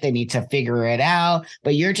bit. They need to figure it out.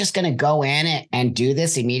 But you're just going to go in and do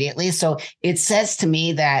this immediately. So it says to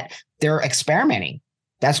me that they're experimenting.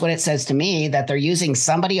 That's what it says to me, that they're using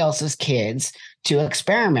somebody else's kids to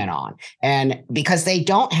experiment on. And because they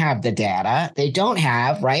don't have the data, they don't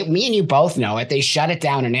have, right? Me and you both know it. They shut it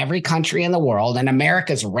down in every country in the world, and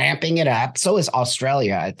America's ramping it up. So is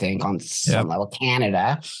Australia, I think, on some level,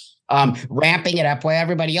 Canada, ramping it up, while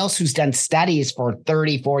everybody else who's done studies for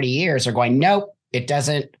 30, 40 years are going, nope, it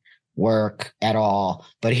doesn't work at all.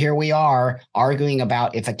 But here we are arguing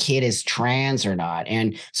about if a kid is trans or not.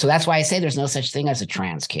 And so that's why I say there's no such thing as a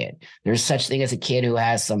trans kid. There's such thing as a kid who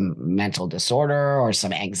has some mental disorder or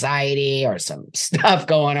some anxiety or some stuff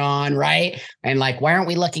going on, right? And like, why aren't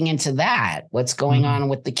we looking into that? What's going on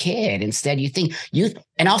with the kid? Instead, you think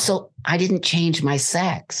and also, I didn't change my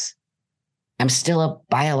sex. I'm still a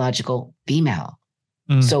biological female.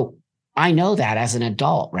 So I know that as an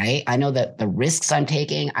adult, right? I know that the risks I'm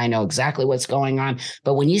taking, I know exactly what's going on.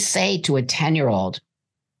 But when you say to a 10-year-old,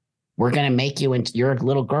 we're going to make you into, you're a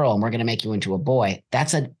little girl and we're going to make you into a boy,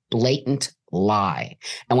 that's a blatant lie.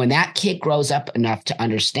 And when that kid grows up enough to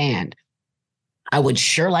understand, I would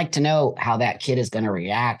sure like to know how that kid is going to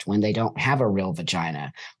react when they don't have a real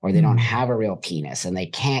vagina, or they don't have a real penis, and they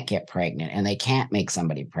can't get pregnant, and they can't make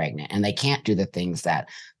somebody pregnant, and they can't do the things that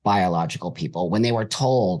biological people, when they were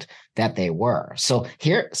told that they were. So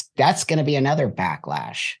that's going to be another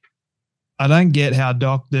backlash. I don't get how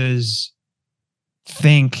doctors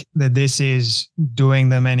think that this is doing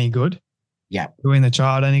them any good. Yeah. Doing the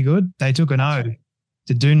child any good. They took an oath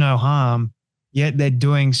to do no harm, yet they're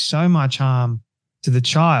doing so much harm to the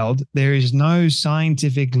child. There is no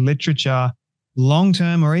scientific literature,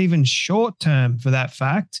 long-term or even short-term for that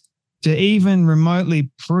fact, to even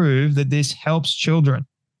remotely prove that this helps children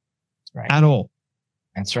at all.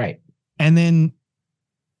 That's right. And then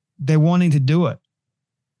they're wanting to do it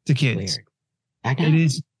to kids. Weird. I know. It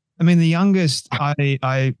is. I mean, the youngest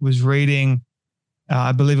I was reading,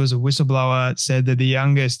 I believe it was a whistleblower, said that the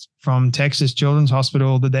youngest from Texas Children's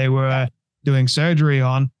Hospital that they were doing surgery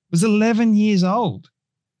on was 11 years old.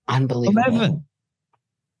 Unbelievable. 11.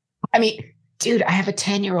 I mean, dude, I have a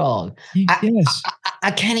 10-year-old. Yes.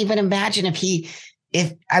 I can't even imagine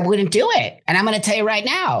if I wouldn't do it. And I'm going to tell you right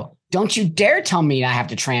now, Don't you dare tell me I have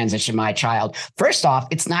to transition my child. First off,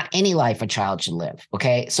 it's not any life a child should live.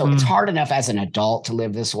 Okay. So it's hard enough as an adult to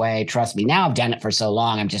live this way. Trust me. Now I've done it for so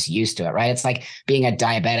long. I'm just used to it, right? It's like being a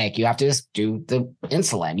diabetic. You have to just do the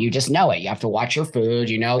insulin. You just know it. You have to watch your food,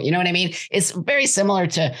 you know what I mean? It's very similar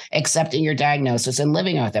to accepting your diagnosis and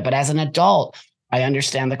living with it. But as an adult, I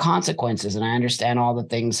understand the consequences and I understand all the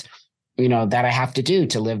things that I have to do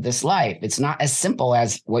to live this life. It's not as simple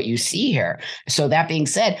as what you see here. So that being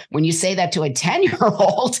said, when you say that to a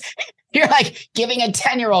 10-year-old, you're like giving a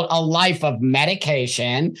 10-year-old a life of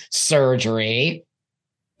medication, surgery,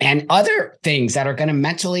 and other things that are going to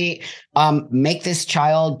mentally make this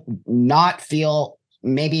child not feel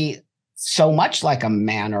maybe so much like a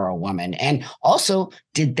man or a woman. And also,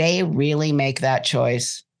 did they really make that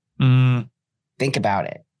choice? Think about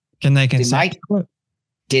it. Can they consent?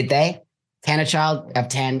 Did they? Can a child of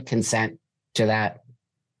 10 consent to that?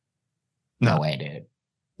 No way, dude.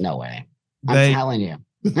 No way. I'm telling you.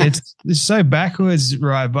 it's so backwards,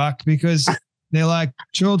 right, Buck? Because they're like,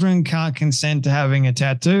 children can't consent to having a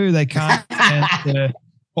tattoo. They can't consent to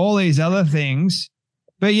all these other things.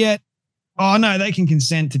 But yet, oh, no, they can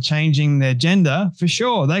consent to changing their gender for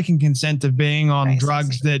sure. They can consent to being on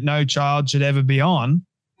drugs that no child should ever be on.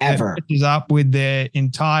 Ever. It matches up with their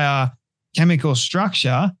entire chemical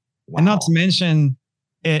structure. Wow. And not to mention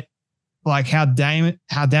it, like how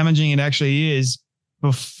damaging it actually is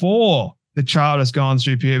before the child has gone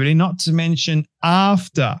through puberty, not to mention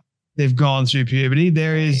after they've gone through puberty.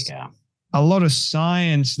 There is a lot of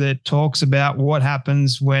science that talks about what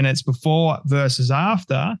happens when it's before versus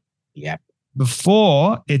after. Yep.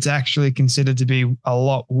 Before, it's actually considered to be a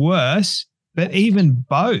lot worse, but even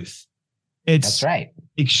both, it's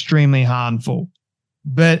extremely harmful.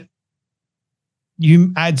 But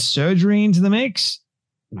you add surgery into the mix?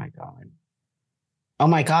 Oh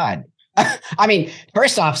my God. I mean,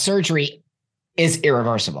 first off, surgery is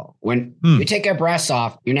irreversible. When you take your breasts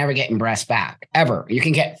off, you're never getting breasts back, ever. You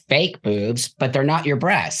can get fake boobs, but they're not your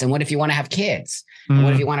breasts. And what if you want to have kids? And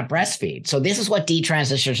what if you want to breastfeed? So this is what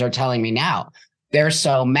detransitioners are telling me now. They're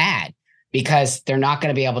so mad because they're not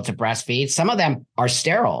going to be able to breastfeed. Some of them are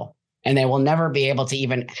sterile and they will never be able to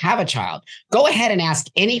even have a child. Go ahead and ask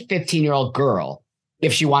any 15-year-old girl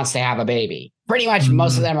if she wants to have a baby. Pretty much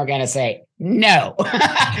most of them are going to say no.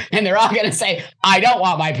 And they're all going to say, I don't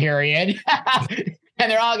want my period. And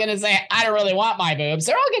they're all going to say, I don't really want my boobs.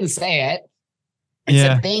 They're all going to say it.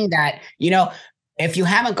 It's a thing that, if you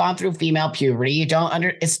haven't gone through female puberty, you don't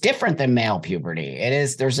it's different than male puberty.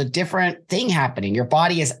 There's a different thing happening. Your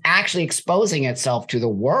body is actually exposing itself to the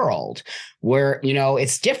world where,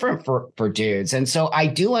 it's different for dudes. And so I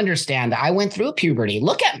do understand that I went through puberty.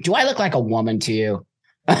 Do I look like a woman to you?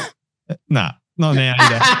 Nah, not now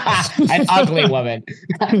either. An ugly woman.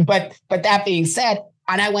 But that being said,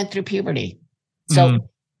 and I went through puberty. So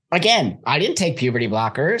again, I didn't take puberty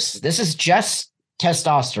blockers. This is just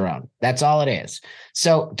testosterone. That's all it is.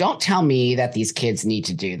 So don't tell me that these kids need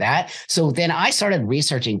to do that. So then I started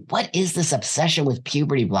researching, what is this obsession with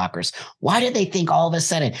puberty blockers? Why did they think all of a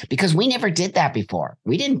sudden? Because we never did that before.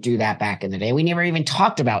 We didn't do that back in the day. We never even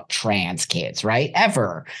talked about trans kids, right?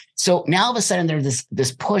 Ever. So now all of a sudden there's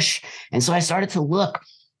this push. And so I started to look.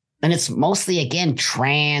 And it's mostly, again,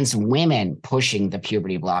 trans women pushing the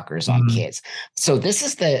puberty blockers on kids. So this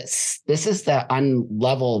is the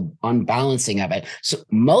unbalancing of it. So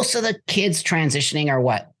most of the kids transitioning are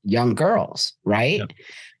what? Young girls, right? Yep.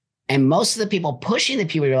 And most of the people pushing the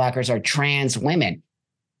puberty blockers are trans women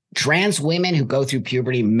who go through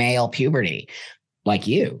puberty, male puberty, like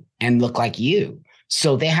you, and look like you.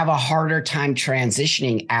 So they have a harder time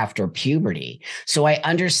transitioning after puberty. So I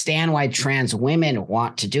understand why trans women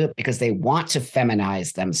want to do it, because they want to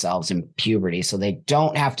feminize themselves in puberty so they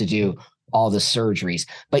don't have to do all the surgeries.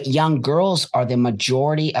 But young girls are the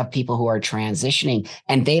majority of people who are transitioning,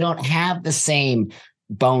 and they don't have the same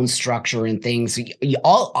bone structure and things.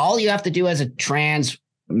 All you have to do as a trans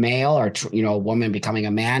male or a woman becoming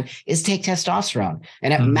a man is take testosterone,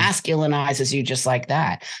 and it masculinizes you just like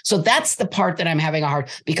that. So that's the part that I'm having a hard,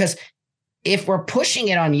 because if we're pushing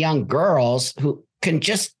it on young girls who can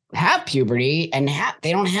just have puberty and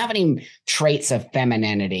they don't have any traits of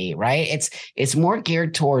femininity, right? It's more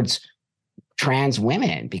geared towards trans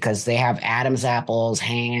women because they have Adam's apples,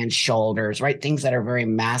 hands, shoulders, right? Things that are very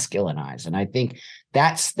masculinized. And I think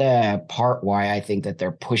that's the part why I think that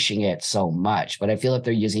they're pushing it so much. But I feel like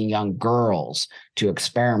they're using young girls to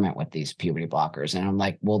experiment with these puberty blockers. And I'm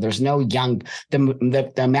like, well, there's no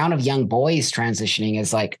the amount of young boys transitioning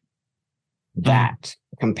is like that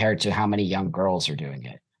compared to how many young girls are doing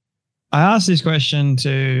it. I asked this question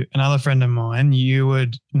to another friend of mine. You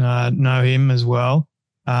would know him as well.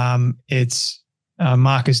 It's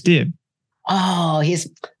Marcus Dibb. Oh,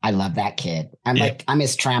 I love that kid. I'm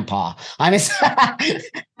his trampa.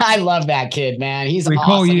 I love that kid, man. He's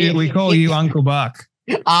awesome. We call you Uncle Buck.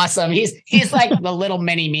 Awesome. He's like the little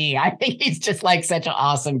mini me. I think he's just like such an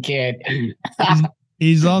awesome kid.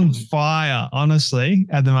 He's on fire, honestly,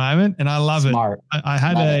 at the moment. And I love Smart. it. I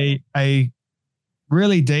had a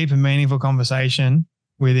really deep and meaningful conversation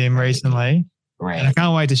with him recently. Right. And I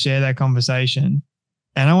can't wait to share that conversation.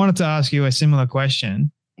 And I wanted to ask you a similar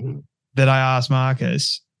question that I asked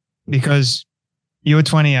Marcus, because you were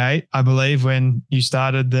 28, I believe, when you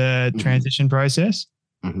started the transition process.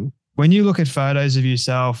 Mm-hmm. When you look at photos of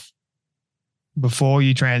yourself before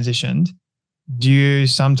you transitioned, do you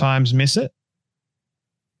sometimes miss it?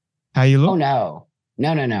 How you look? Oh, no,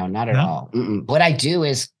 not at all. Mm-mm. What I do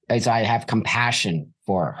is I have compassion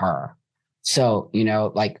for her. So,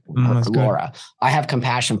 like Laura, good. I have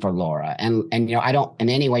compassion for Laura and, I don't in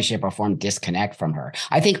any way, shape or form disconnect from her.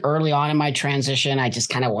 I think early on in my transition, I just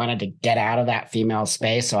kind of wanted to get out of that female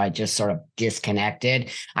space. So I just sort of disconnected.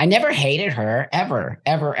 I never hated her ever.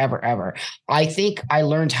 I think I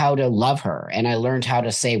learned how to love her and I learned how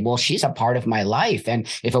to say, well, she's a part of my life. And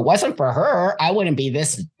if it wasn't for her, I wouldn't be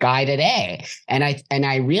this guy today. And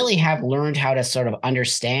I really have learned how to sort of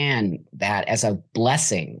understand that as a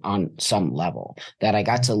blessing on some level, that I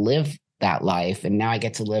got to live that life. And now I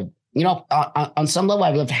get to live, on some level,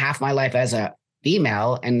 I've lived half my life as a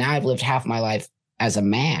female and now I've lived half my life as a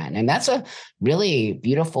man. And that's a really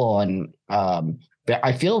beautiful and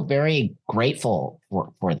I feel very grateful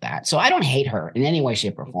for that. So I don't hate her in any way,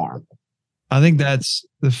 shape or form. I think that's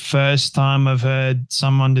the first time I've heard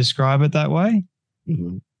someone describe it that way,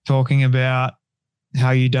 talking about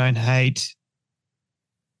how you don't hate.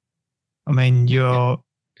 I mean, I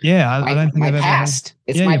don't think my past.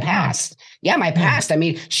 It's my past. Yeah, my past. I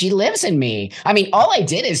mean, she lives in me. I mean, all I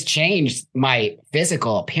did is change my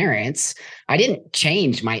physical appearance. I didn't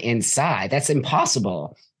change my inside. That's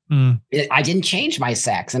impossible. I didn't change my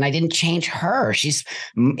sex and I didn't change her. She's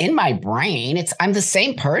in my brain. I'm the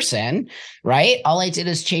same person, right? All I did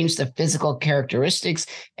is change the physical characteristics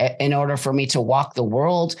in order for me to walk the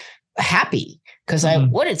world happy. Because I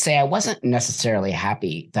wouldn't say I wasn't necessarily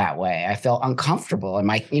happy that way. I felt uncomfortable.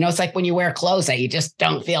 And it's like when you wear clothes that you just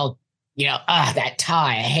don't feel, that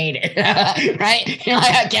tie, I hate it. Right?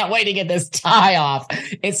 I can't wait to get this tie off.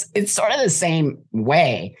 It's sort of the same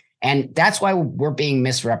way. And that's why we're being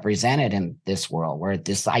misrepresented in this world, where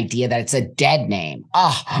this idea that it's a dead name.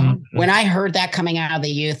 When I heard that coming out of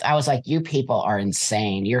the youth, I was like, you people are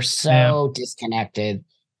insane. You're so disconnected.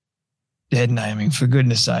 Dead naming, for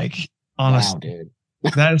goodness sake. Honestly,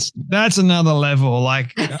 wow, dude. that's another level.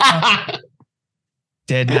 Like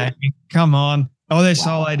dead naming. Come on. Oh, this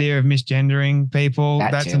whole idea of misgendering people.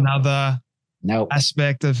 That's another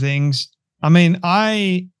aspect of things. I mean,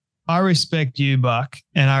 I respect you, Buck,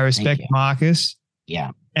 and I respect Marcus.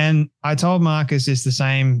 Yeah. And I told Marcus it's the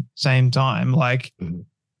same time. Like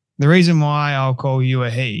the reason why I'll call you a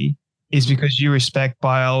he is because you respect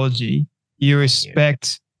biology. You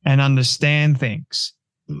respect and understand things.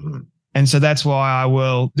 And so that's why I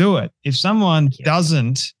will do it. If someone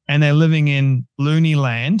doesn't and they're living in loony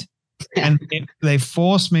land and they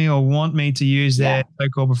force me or want me to use their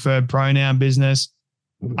so-called preferred pronoun business,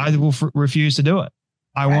 I will refuse to do it.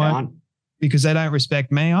 I won't, because they don't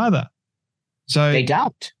respect me either. So they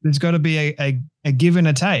don't. There's got to be a give and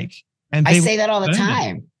a take. And I say that all the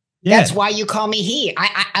time. Yeah. That's why you call me he.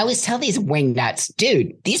 I always tell these wingnuts,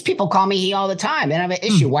 dude, these people call me he all the time. And I have an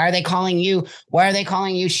issue. Why are they calling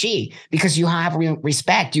you she? Because you have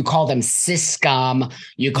respect. You call them cis scum.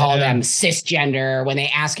 You call them cisgender when they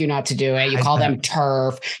ask you not to do it. You call them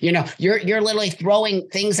TERF. You're literally throwing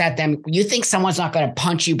things at them. You think someone's not going to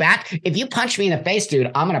punch you back? If you punch me in the face,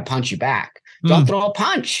 dude, I'm going to punch you back. Don't throw a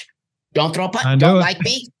punch. Don't throw a punch. Don't like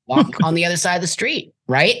me. Walk on the other side of the street.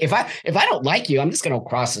 Right? If I don't like you, I'm just going to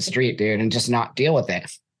cross the street, dude, and just not deal with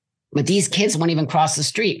it. But these kids won't even cross the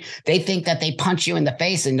street. They think that they punch you in the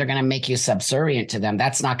face and they're going to make you subservient to them.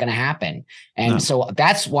 That's not going to happen. And so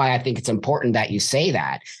that's why I think it's important that you say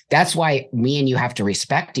that. That's why me and you have to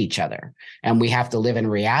respect each other and we have to live in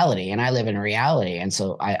reality. And I live in reality. And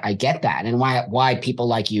so I get that. And why people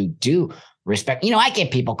like you do respect. I get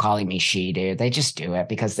people calling me she, dude. They just do it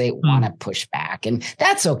because they want to push back. And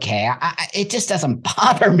that's okay. It just doesn't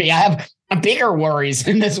bother me. I have bigger worries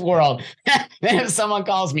in this world than if someone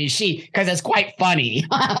calls me she, because it's quite funny.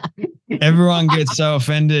 Everyone gets so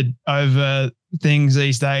offended over things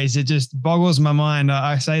these days. It just boggles my mind.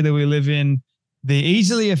 I say that we live in the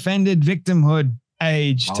easily offended victimhood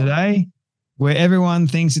age today. where everyone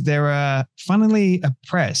thinks that they're funnily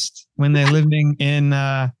oppressed when they're living in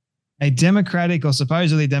a democratic or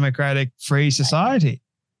supposedly democratic free society.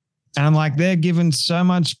 And I'm like, they're given so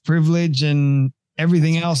much privilege and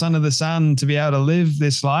everything else under the sun to be able to live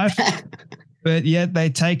this life, but yet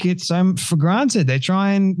they take it so for granted. They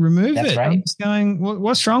try and remove it. Right. I'm just going,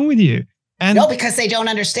 what's wrong with you? And no, because they don't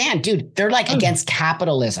understand, dude. They're like against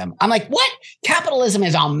capitalism. I'm like, what? Capitalism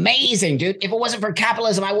is amazing, dude. If it wasn't for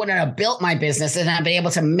capitalism, I wouldn't have built my business and I'd be able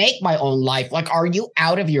to make my own life. Like, are you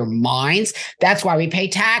out of your minds? That's why we pay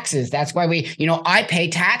taxes. That's why I pay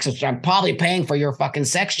taxes, which I'm probably paying for your fucking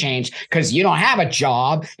sex change because you don't have a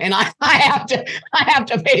job, and I have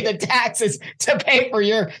to pay the taxes to pay for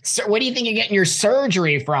your. What do you think you're getting your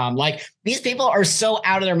surgery from? Like, these people are so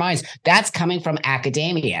out of their minds. That's coming from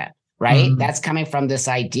academia. Right. Mm-hmm. That's coming from this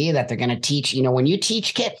idea that they're going to teach, when you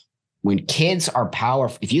teach kids, when kids are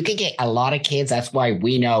powerful, if you could get a lot of kids, that's why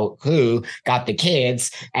we know who got the kids.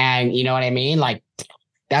 And you know what I mean? Like,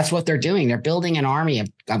 that's what they're doing. They're building an army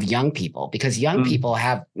of young people because young people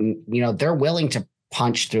have, they're willing to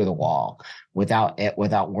punch through the wall without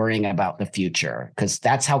worrying about the future, because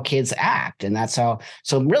that's how kids act. And that's how,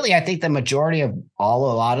 so really, I think the majority of a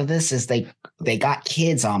lot of this is they got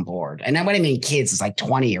kids on board. And then what I mean kids is like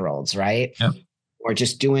 20-year-olds, right? Yep. Or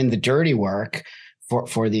just doing the dirty work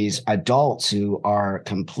for these adults who are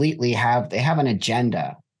completely have an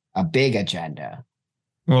agenda, a big agenda.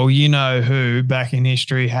 Well, who back in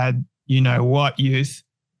history had, what youth.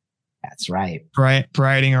 That's right.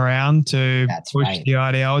 Parading around to push the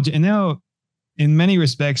ideology. And they were, in many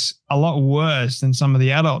respects, a lot worse than some of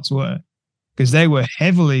the adults were because they were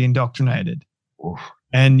heavily indoctrinated. Oof.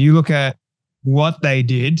 And you look at what they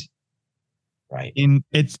did. Right.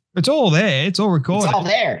 It's all there. It's all recorded. It's all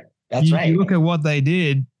there. That's right. You look at what they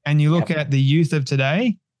did and you look at the youth of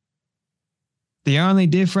today. The only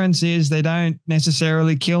difference is they don't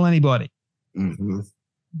necessarily kill anybody. Mm-hmm.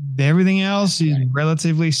 Everything else is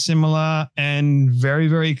relatively similar and very,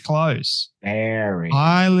 very close. Very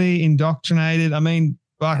highly indoctrinated. I mean,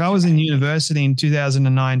 like I was in university in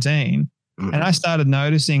 2019 and I started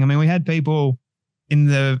noticing, we had people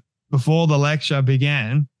before the lecture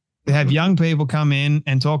began, they have young people come in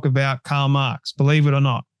and talk about Karl Marx, believe it or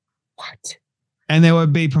not. What? And they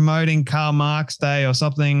would be promoting Karl Marx Day or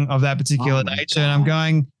something of that particular nature. And I'm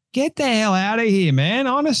going, get the hell out of here, man,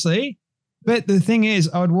 honestly. But the thing is,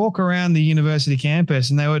 I would walk around the university campus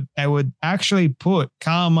and they would actually put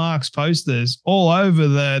Karl Marx posters all over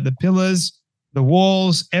the pillars, the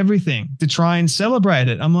walls, everything to try and celebrate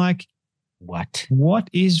it. I'm like, what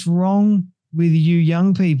is wrong with you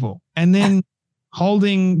young people? And then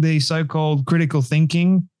holding the so-called critical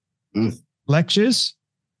thinking lectures,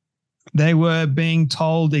 they were being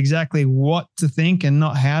told exactly what to think and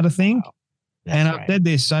not how to think. Wow. And I've said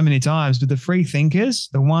this so many times, but the free thinkers,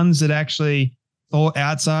 the ones that actually thought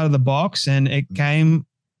outside of the box, and it came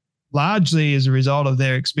largely as a result of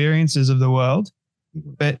their experiences of the world.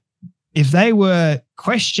 But if they were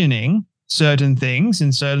questioning certain things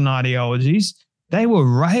and certain ideologies, they were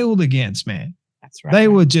railed against, man. That's right. They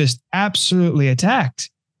were just absolutely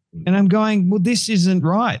attacked. And I'm going, well, this isn't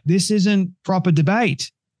right. This isn't proper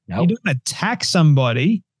debate. Nope. You don't attack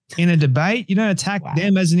somebody in a debate. You don't attack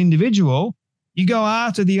them as an individual. You go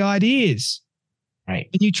after the ideas, right?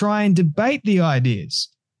 And you try and debate the ideas.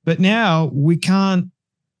 But now we can't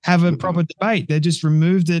have a proper debate. They just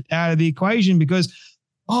removed it out of the equation because,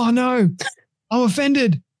 oh no, I'm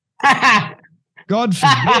offended. God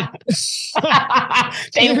forbid.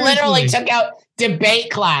 They literally took out debate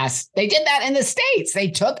class. They did that in the States. They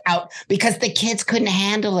took out because the kids couldn't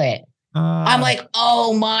handle it. I'm like,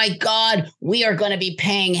 oh my God, we are going to be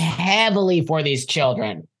paying heavily for these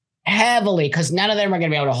children. Heavily, because none of them are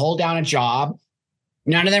going to be able to hold down a job.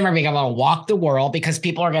 None of them are being able to walk the world because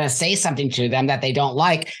people are going to say something to them that they don't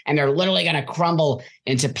like, and they're literally going to crumble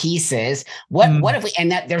into pieces. What if we,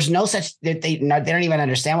 and that there's no such, that they don't even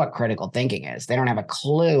understand what critical thinking is. They don't have a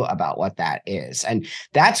clue about what that is. And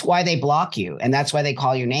that's why they block you. And that's why they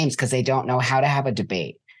call you names, because they don't know how to have a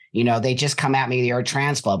debate. They just come at me, you're a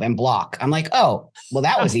transphobe, and block. I'm like, oh, well,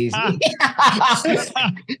 that was easy.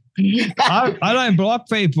 I don't block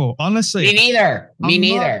people, honestly. Me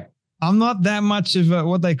neither. I'm not that much of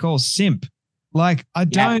what they call simp. Like, I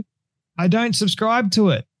don't subscribe to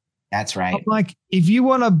it. That's right. I'm like, if you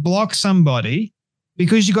want to block somebody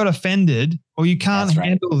because you got offended or you can't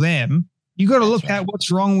handle them, you got to look at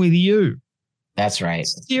what's wrong with you. That's right.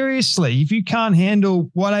 Seriously, if you can't handle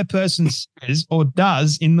what a person says or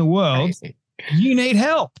does in the world, you need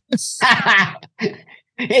help. It's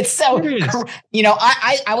so,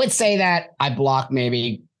 I would say that I block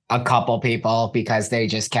maybe a couple people because they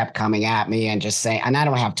just kept coming at me and just saying, and I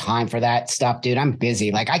don't have time for that stuff, dude. I'm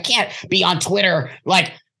busy. Like, I can't be on Twitter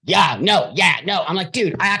like, yeah, no. I'm like,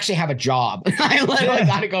 dude, I actually have a job. I literally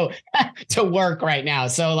got to go to work right now.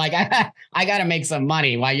 So like, I got to make some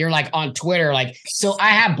money while you're like on Twitter. Like, so I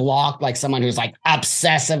have blocked like someone who's like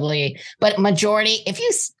obsessively, but majority, if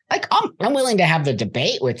you like, I'm willing to have the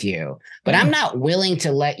debate with you, but I'm not willing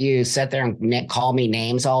to let you sit there and call me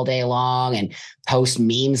names all day long and post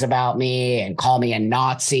memes about me and call me a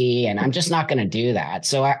Nazi. And I'm just not going to do that.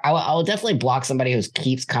 So I'll definitely block somebody who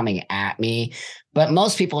keeps coming at me. But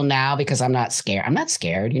most people now, because I'm not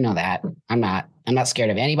scared. You know that. I'm not scared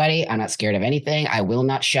of anybody. I'm not scared of anything. I will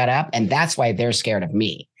not shut up. And that's why they're scared of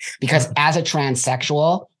me, because as a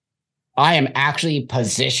transsexual, I am actually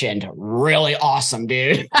positioned really awesome,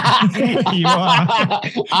 dude. You are.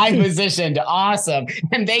 I'm positioned awesome.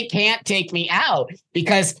 And they can't take me out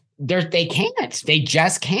because they can't. They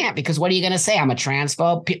just can't. Because what are you going to say? I'm a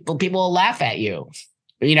transphobe. People will laugh at you.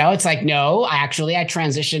 You know, it's like, no, I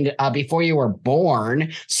transitioned before you were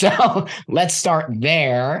born. So let's start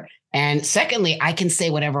there. And secondly, I can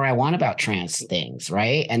say whatever I want about trans things,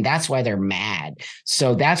 right? And that's why they're mad.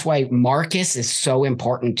 So that's why Marcus is so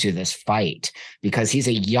important to this fight, because he's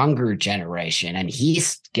a younger generation and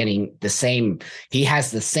he's getting he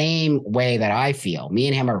has the same way that I feel. Me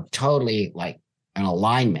and him are totally like an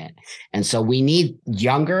alignment. And so we need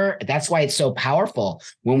younger. That's why it's so powerful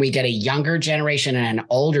when we get a younger generation and an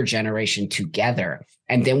older generation together.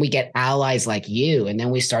 And then we get allies like you. And then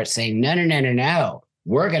we start saying, no.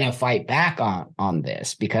 We're going to fight back on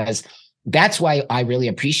this, because that's why I really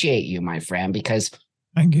appreciate you, my friend, because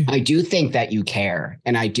Thank you. I do think that you care.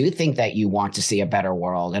 And I do think that you want to see a better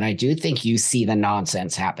world. And I do think you see the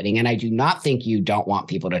nonsense happening. And I do not think you don't want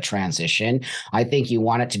people to transition. I think you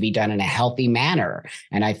want it to be done in a healthy manner.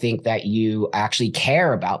 And I think that you actually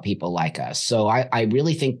care about people like us. So I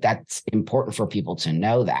really think that's important for people to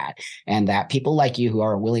know that. And that people like you who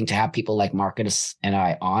are willing to have people like Marcus and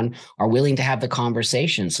I on are willing to have the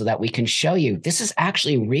conversation so that we can show you this is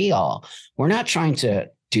actually real. We're not trying to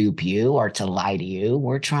dupe you or to lie to you.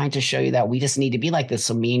 We're trying to show you that we just need to be like this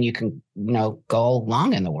so me and you can, go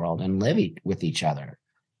along in the world and live with each other.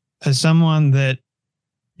 As someone that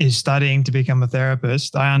is studying to become a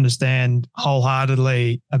therapist, I understand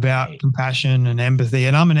wholeheartedly about compassion and empathy,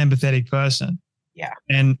 and I'm an empathetic person. Yeah.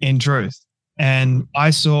 And in truth. And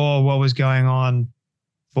I saw what was going on.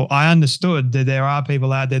 I understood that there are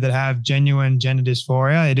people out there that have genuine gender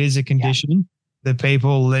dysphoria. It is a condition that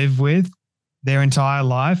people live with their entire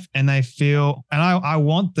life, and they feel, and I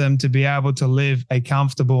want them to be able to live a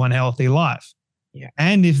comfortable and healthy life. Yeah.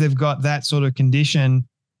 And if they've got that sort of condition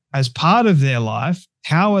as part of their life,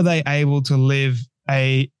 how are they able to live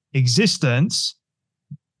a existence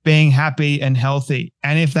being happy and healthy?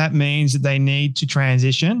 And if that means that they need to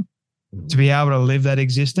transition to be able to live that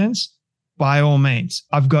existence, by all means,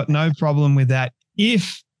 I've got no problem with that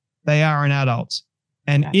if they are an adult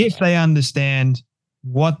and if they understand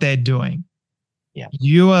what they're doing. Yeah.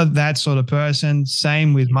 You are that sort of person.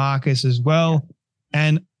 Same with Marcus as well.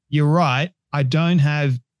 And you're right. I don't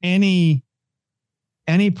have any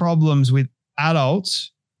problems with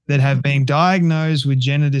adults that have been diagnosed with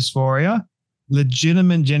gender dysphoria,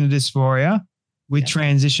 legitimate gender dysphoria, with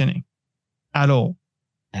transitioning at all.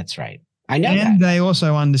 That's right. I know and that. They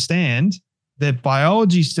also understand that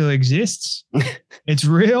biology still exists. It's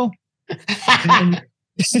real. And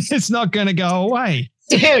it's not going to go away.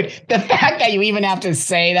 Dude, the fact that you even have to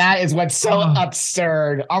say that is what's so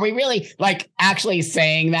absurd. Are we really actually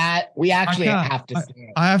saying that? We actually have to say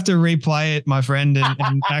it. I have to replay it, my friend,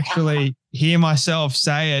 and actually hear myself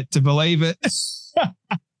say it to believe it. That's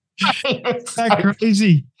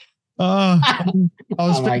crazy. I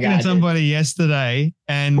was speaking to somebody yesterday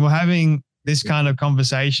and we're having this kind of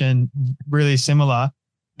conversation really similar.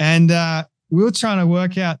 And we were trying to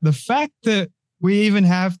work out the fact that we even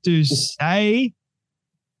have to say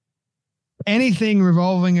anything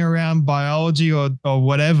revolving around biology or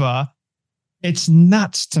whatever. It's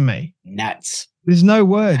nuts to me. Nuts. There's no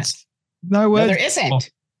words. No words. No, there isn't.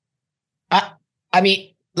 I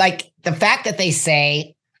mean, like the fact that they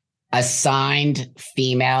say assigned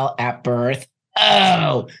female at birth.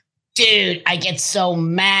 Oh, dude, I get so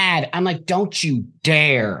mad. I'm like, don't you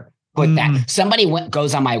dare put that. Somebody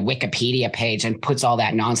goes on my Wikipedia page and puts all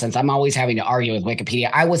that nonsense. I'm always having to argue with Wikipedia.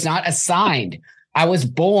 I was not assigned. I was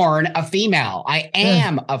born a female. I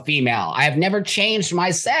am a female. I have never changed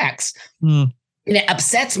my sex. And it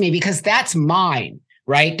upsets me because that's mine,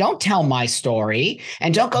 right? Don't tell my story,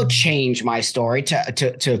 and don't go change my story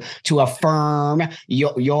to affirm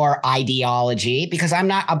your ideology, because I'm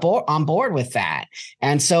not on board with that.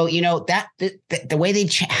 And so, you know, that the way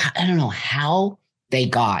I don't know how they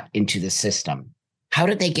got into the system. How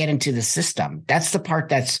did they get into the system? That's the part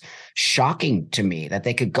that's shocking to me, that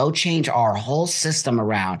they could go change our whole system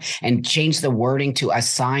around and change the wording to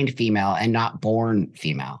assigned female and not born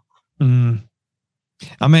female. Mm.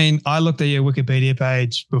 I mean, I looked at your Wikipedia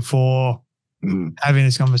page before having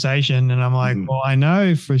this conversation, and I'm like, well, I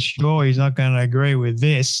know for sure he's not going to agree with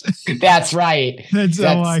this. That's right.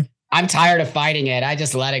 I'm tired of fighting it. I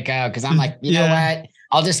just let it go, because I'm like, you know what?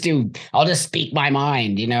 I'll just speak my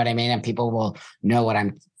mind. You know what I mean? And people will know what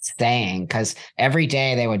I'm saying, because every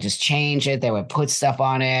day they would just change it. They would put stuff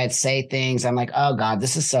on it, say things. I'm like, oh God,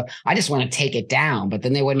 this is so, I just want to take it down. But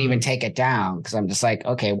then they wouldn't even take it down, because I'm just like,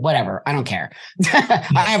 okay, whatever. I don't care.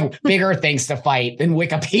 I have bigger things to fight than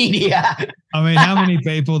Wikipedia. I mean, how many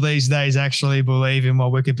people these days actually believe in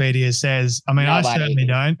what Wikipedia says? I mean, nobody. I certainly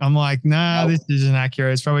don't. I'm like, no, This isn't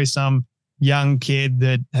accurate. It's probably some young kid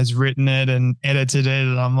that has written it and edited it.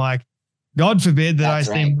 And I'm like, God forbid that I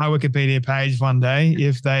see my Wikipedia page one day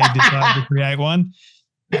if they decide to create one.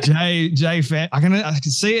 Jay I can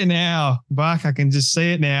see it now, Buck. I can just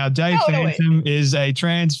see it now. Jay Phantom is a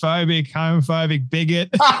transphobic, homophobic bigot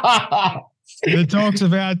that talks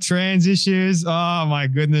about trans issues. Oh my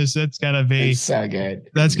goodness, that's gonna be so good.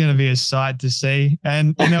 That's gonna be a sight to see.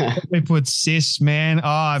 And you know, they put cis, man.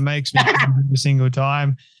 Oh, it makes me every single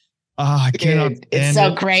time. Oh, it's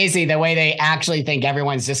so crazy the way they actually think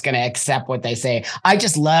everyone's just going to accept what they say. I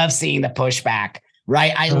just love seeing the pushback,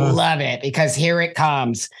 right? I love it, because here it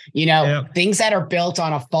comes, you know, things that are built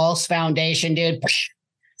on a false foundation, dude.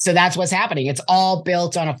 So that's what's happening. It's all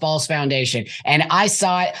built on a false foundation. And I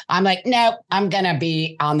saw it. I'm like, no, I'm going to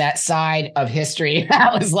be on that side of history.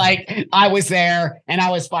 I was like, I was there and I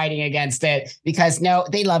was fighting against it, because no,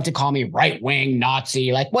 they love to call me right-wing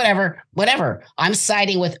Nazi, like whatever. I'm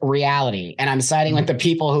siding with reality, and I'm siding with the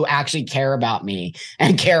people who actually care about me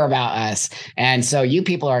and care about us. And so you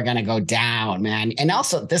people are going to go down, man. And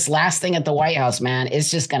also this last thing at the White House, man, is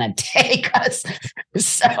just going to take us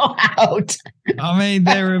so out. I mean,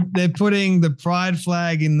 they're putting the pride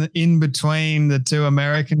flag in between the two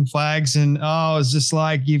American flags, and it's just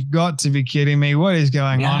like, you've got to be kidding me. What is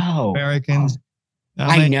going on, Americans?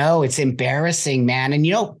 I know, it's embarrassing, man. And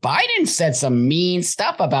you know, Biden said some mean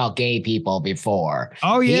stuff about gay people before.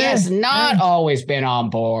 Oh yeah, he has not always been on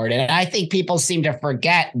board, and I think people seem to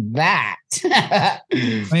forget that. I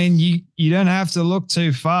mean, you don't have to look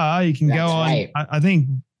too far. You can go on. Right. I think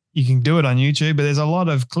you can do it on YouTube, but there's a lot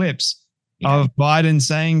of clips of Biden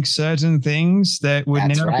saying certain things that would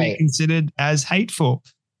never be considered as hateful.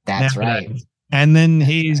 That's right. And then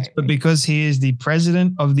because he is the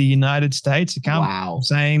president of the United States, I can't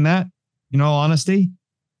saying that, in all honesty.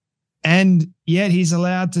 And yet he's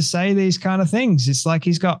allowed to say these kind of things. It's like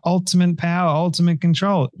he's got ultimate power, ultimate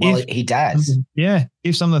control. Well, he does. Yeah.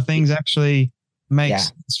 If some of the things actually make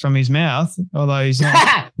sense from his mouth, although he's not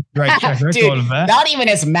a great track record of that. Not even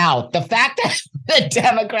his mouth. The fact that the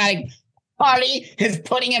Democratic Party is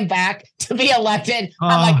putting him back to be elected.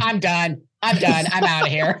 I'm like, I'm done. I'm out of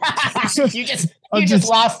here. You just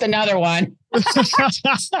lost another one.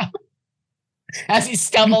 As he's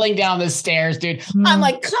stumbling down the stairs, dude. I'm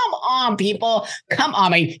like, come on, people. Come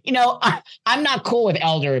on. I mean, you know, I'm not cool with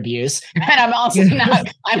elder abuse. And I'm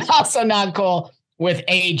also not cool with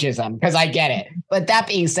ageism, because I get it. But that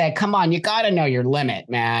being said, come on, you got to know your limit,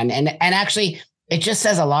 man. And actually, it just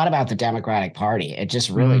says a lot about the Democratic Party. It just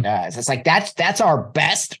really does. It's like, that's our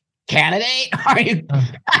best candidate. Are you?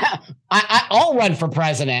 I'll run for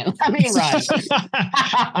president. Let me run.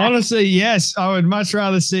 Honestly, yes. I would much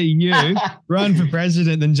rather see you run for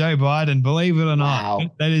president than Joe Biden. Believe it or not,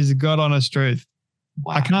 that is the God honest truth.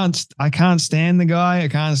 Wow. I can't stand the guy. I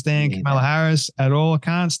can't stand Kamala Harris at all. I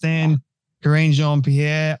can't stand Karine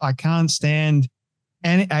Jean-Pierre. I can't stand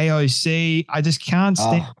any AOC. I just can't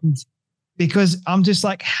stand. Because I'm just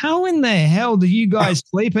like, how in the hell do you guys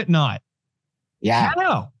sleep at night? Yeah.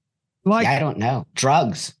 How? Like, I don't know.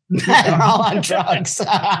 Drugs. They're all on drugs.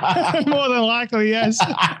 More than likely, yes.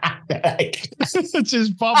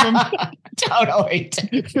 Just pop them. Totally.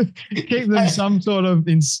 Keep them some sort of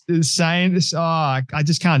insane. I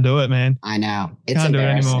just can't do it, man. I know. It's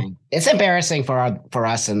embarrassing. It's embarrassing for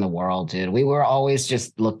us in the world, dude. We were always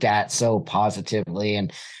just looked at so positively,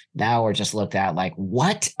 and now we're just looked at like,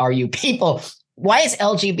 what are you people? Why is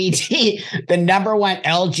LGBT the number one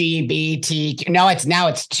LGBT? No,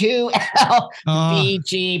 it's 2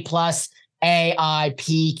 LBG plus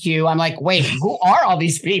AIPQ. I'm like, wait, who are all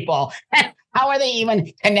these people? how are they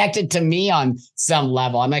even connected to me on some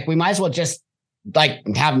level? I'm like, we might as well just like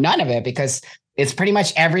have none of it because it's pretty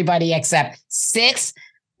much everybody except cis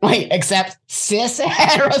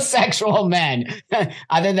heterosexual men.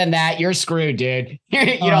 Other than that, you're screwed, dude.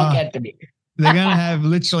 You don't get to be. They're going to have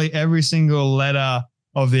literally every single letter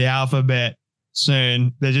of the alphabet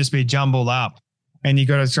soon. They'll just be jumbled up. And you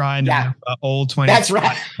got to try and have all 20. That's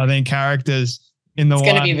right. I think characters in the It's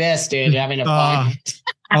going to be this, dude. Having a fun.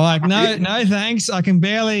 I'm like, no, thanks. I can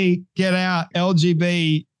barely get out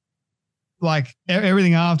LGB. Like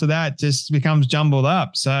everything after that just becomes jumbled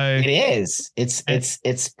up. So it is.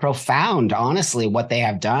 It's profound, honestly, what they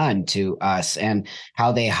have done to us and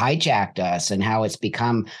how they hijacked us and how it's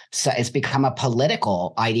become a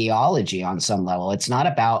political ideology on some level. It's not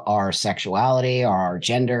about our sexuality or our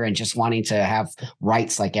gender and just wanting to have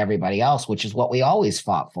rights like everybody else, which is what we always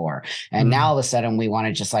fought for. And now all of a sudden we want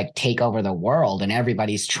to just like take over the world and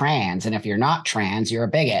everybody's trans. And if you're not trans, you're a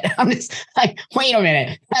bigot. I'm just like, wait a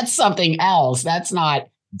minute, that's something else. That's not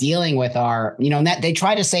dealing with our, that they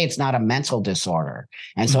try to say it's not a mental disorder.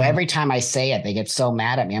 And so every time I say it, they get so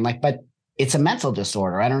mad at me. I'm like, but it's a mental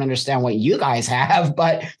disorder. I don't understand what you guys have,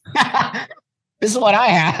 but this is what I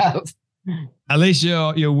have. At least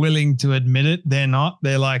you're willing to admit it. They're not.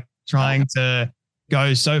 They're like trying to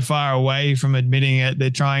go so far away from admitting it. They're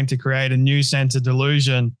trying to create a new sense of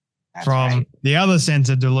delusion from the other sense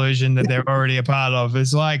of delusion that they're already a part of.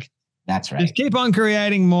 It's like, that's right. Just keep on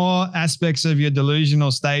creating more aspects of your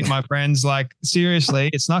delusional state, my friends. Like, seriously,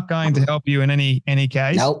 it's not going to help you in any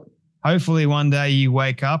case. Nope. Hopefully one day you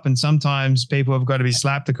wake up, and sometimes people have got to be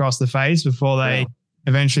slapped across the face before they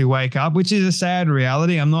eventually wake up, which is a sad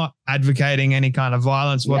reality. I'm not advocating any kind of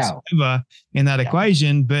violence whatsoever in that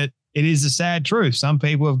equation, but it is a sad truth. Some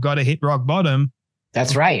people have got to hit rock bottom.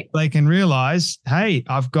 That's right. They can realize, hey,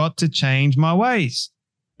 I've got to change my ways.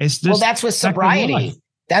 It's just that's with sobriety.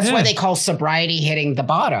 That's why they call sobriety hitting the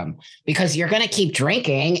bottom, because you're going to keep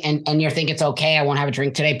drinking and you think it's okay. I won't have a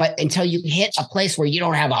drink today. But until you hit a place where you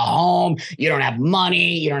don't have a home, you don't have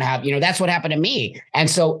money, you don't have, that's what happened to me. And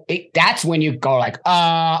so that's when you go like,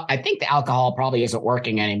 I think the alcohol probably isn't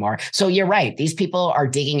working anymore. So you're right. These people are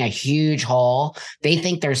digging a huge hole. They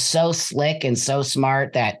think they're so slick and so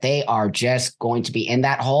smart that they are just going to be in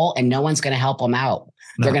that hole and no one's going to help them out.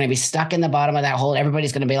 They're going to be stuck in the bottom of that hole.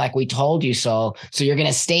 Everybody's going to be like, we told you so. So you're going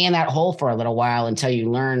to stay in that hole for a little while until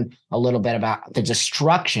you learn a little bit about the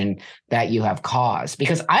destruction that you have caused.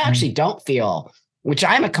 Because I actually don't feel, which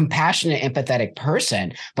I'm a compassionate, empathetic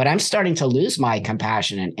person, but I'm starting to lose my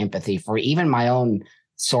compassion and empathy for even my own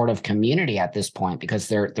sort of community at this point, because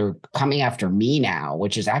they're coming after me now,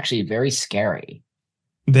 which is actually very scary.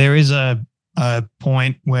 There is a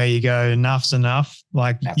point where you go, enough's enough.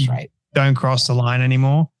 Like, that's right. Don't cross the line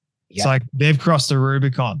anymore. Yep. It's like they've crossed the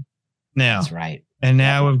Rubicon now. That's right. And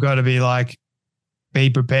now we've got to be like, be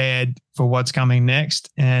prepared for what's coming next.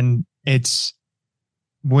 And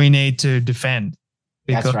we need to defend.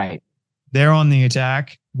 That's right. They're on the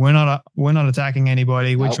attack. We're not attacking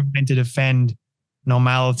anybody. We're trying to defend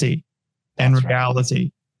normality and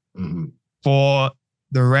reality for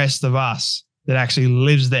the rest of us that actually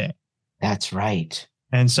lives there. That's right.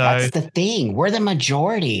 And so that's the thing. We're the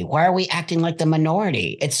majority. Why are we acting like the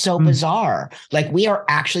minority? It's so bizarre. Like, we are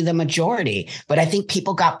actually the majority. But I think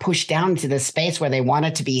people got pushed down into this space where they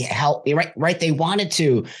wanted to be helped. Right. They wanted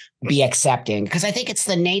to be accepting, because I think it's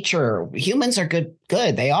the nature. Humans are good.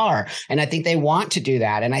 They are. And I think they want to do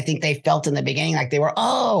that. And I think they felt in the beginning like they were,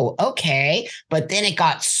 oh, okay. But then it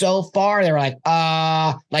got so far. They were like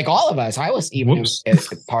all of us. I was even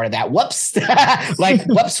part of that. Whoops. Like,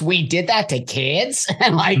 whoops, we did that to kids.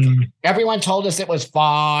 And like everyone told us it was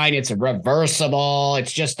fine. It's reversible.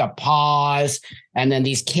 It's just a pause. And then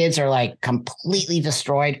these kids are like completely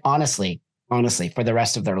destroyed, honestly, for the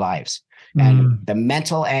rest of their lives. And the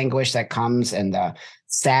mental anguish that comes and the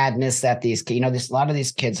sadness that these, a lot of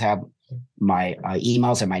these kids have my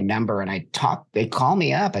emails and my number, and they call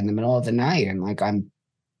me up in the middle of the night and like, I'm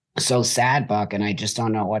so sad, Buck, and I just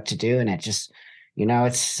don't know what to do. And it just,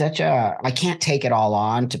 it's I can't take it all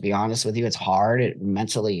on, to be honest with you. It's hard. It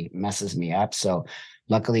mentally messes me up. So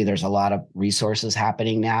luckily there's a lot of resources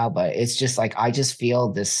happening now, but it's just like, I just feel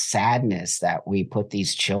this sadness that we put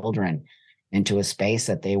these children into a space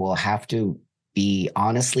that they will have to be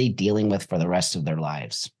honestly dealing with for the rest of their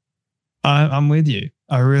lives. I'm with you.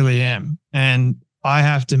 I really am. And I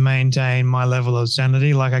have to maintain my level of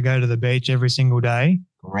sanity. Like, I go to the beach every single day.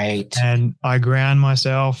 Great. And I ground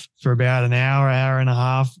myself for about an hour and a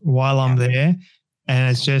half while I'm there.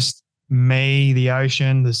 And it's just me, the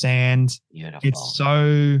ocean, the sand. Beautiful. It's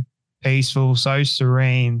so peaceful, so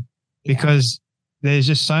serene, because there's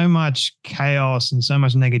just so much chaos and so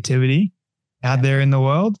much negativity out there in the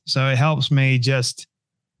world. So it helps me just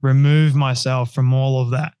remove myself from all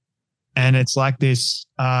of that. And it's like this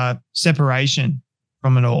separation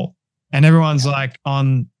from it all. And everyone's like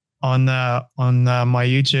on my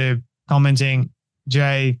YouTube commenting,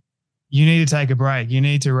 Jay, you need to take a break. You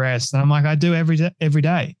need to rest. And I'm like, I do every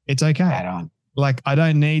day. It's okay. Right on. Like, I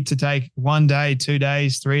don't need to take 1 day, 2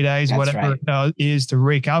 days, 3 days, That's whatever right. it is to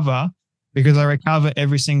recover, because I recover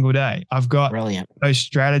every single day. I've got Brilliant. those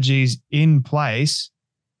strategies in place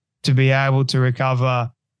to be able to recover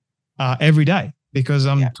every day, because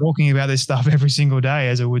I'm talking about this stuff every single day,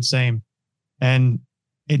 as it would seem. And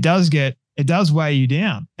it does weigh you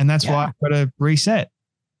down. And that's why I've got to reset.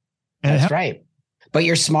 And that's right. But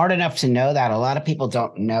you're smart enough to know that. A lot of people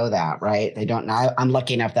don't know that, right? They don't know. I'm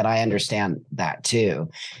lucky enough that I understand that too.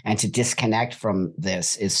 And to disconnect from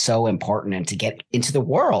this is so important, and to get into the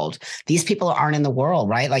world. These people aren't in the world,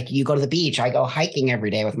 right? Like, you go to the beach. I go hiking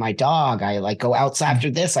every day with my dog. I like go outside after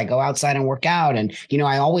this. I go outside and work out. And,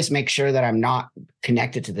 I always make sure that I'm not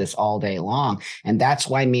connected to this all day long. And that's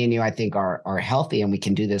why me and you, I think, are healthy, and we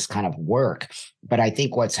can do this kind of work. But I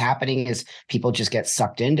think what's happening is people just get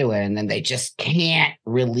sucked into it, and then they just can't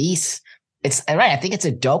release. It's right. I think it's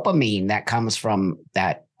a dopamine that comes from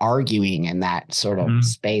that arguing and that sort of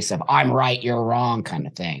space of I'm right, you're wrong kind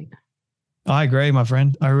of thing. I agree, my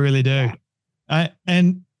friend. I really do.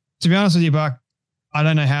 And to be honest with you, Buck, I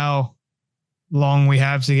don't know how long we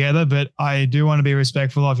have together, but I do want to be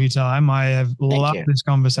respectful of your time. I have loved this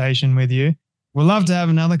conversation with you. We'd love to have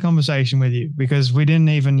another conversation with you, because we didn't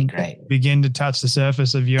even begin to touch the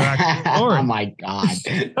surface of your actual story. Oh my God,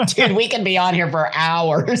 dude, we can be on here for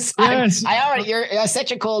hours. Yes. You're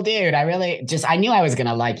such a cool dude. I knew I was going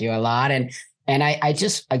to like you a lot. And I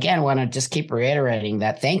just, again, want to just keep reiterating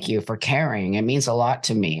that. Thank you for caring. It means a lot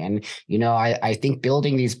to me. And, I think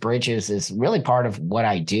building these bridges is really part of what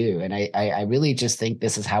I do. And I really just think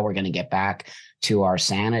this is how we're going to get back to our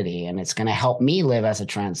sanity. And it's going to help me live as a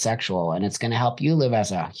transsexual, and it's going to help you live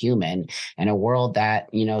as a human in a world that,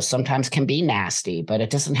 sometimes can be nasty, but it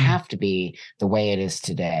doesn't have to be the way it is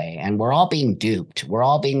today. And we're all being duped. We're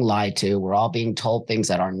all being lied to. We're all being told things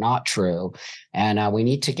that are not true. And we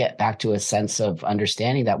need to get back to a sense of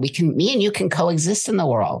understanding that me and you can coexist in the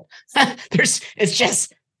world. It's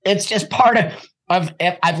just part of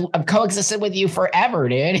I've coexisted with you forever,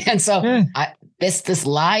 dude. And so this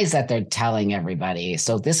lies that they're telling everybody.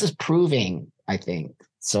 So this is proving, I think.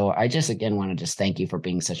 So I just, again, want to just thank you for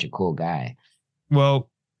being such a cool guy. Well,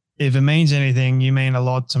 if it means anything, you mean a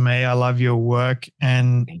lot to me. I love your work,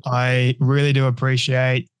 and I really do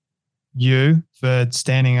appreciate you for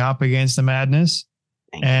standing up against the madness.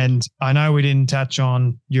 And I know we didn't touch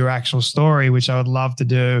on your actual story, which I would love to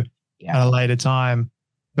do at a later time,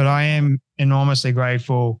 but I am enormously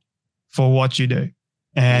grateful for what you do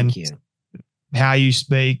and how you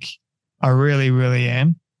speak. I really, really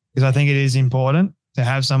am, because I think it is important to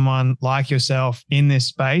have someone like yourself in this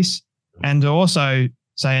space, and to also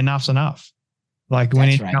say enough's enough. Like, we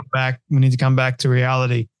need to come back. We need to come back to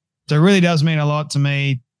reality. So it really does mean a lot to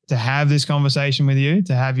me to have this conversation with you,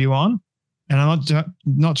 to have you on. And I'm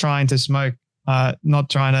not trying to smoke, not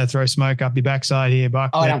trying to throw smoke up your backside here,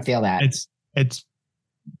 Buck. Oh, I don't feel that. It's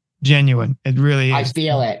genuine. It really is. I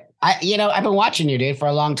feel it. I've been watching you, dude, for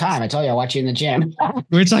a long time. I told you I watch you in the gym.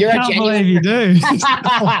 Which I can't believe you do.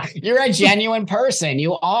 You're a genuine person.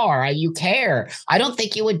 You are. You care. I don't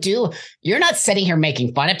think you would you're not sitting here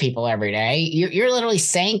making fun of people every day. You're literally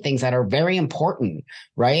saying things that are very important,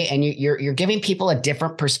 right? And you're giving people a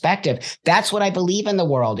different perspective. That's what I believe in the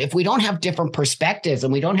world. If we don't have different perspectives,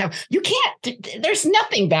 and there's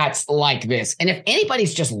nothing that's like this. And if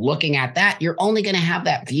anybody's just looking at that, you're only going to have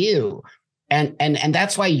that view. And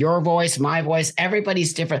that's why your voice, my voice,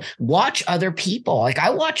 everybody's different. Watch other people. Like, I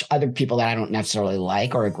watch other people that I don't necessarily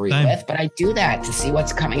like or agree with, but I do that to see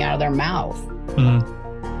what's coming out of their mouth.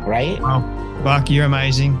 Right? Well, Buck, you're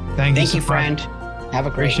amazing. Thank you, friend. Have a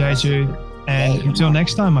great day. Appreciate you. And until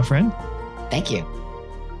next time, my friend. Thank you.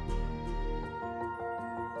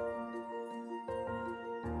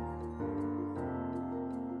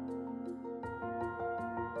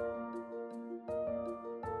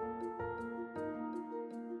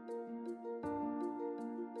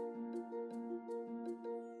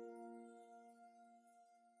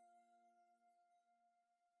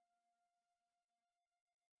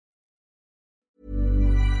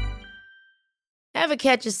 Ever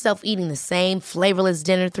catch yourself eating the same flavorless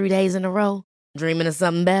dinner 3 days in a row? Dreaming of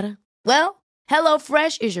something better? Well,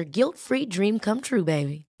 HelloFresh is your guilt-free dream come true,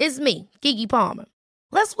 baby. It's me, Keke Palmer.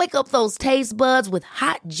 Let's wake up those taste buds with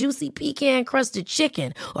hot, juicy pecan-crusted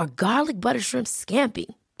chicken or garlic butter shrimp scampi.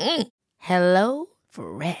 Hello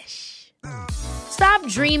Fresh. Stop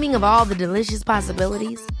dreaming of all the delicious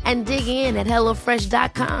possibilities and dig in at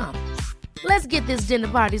HelloFresh.com. Let's get this dinner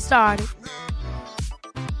party started.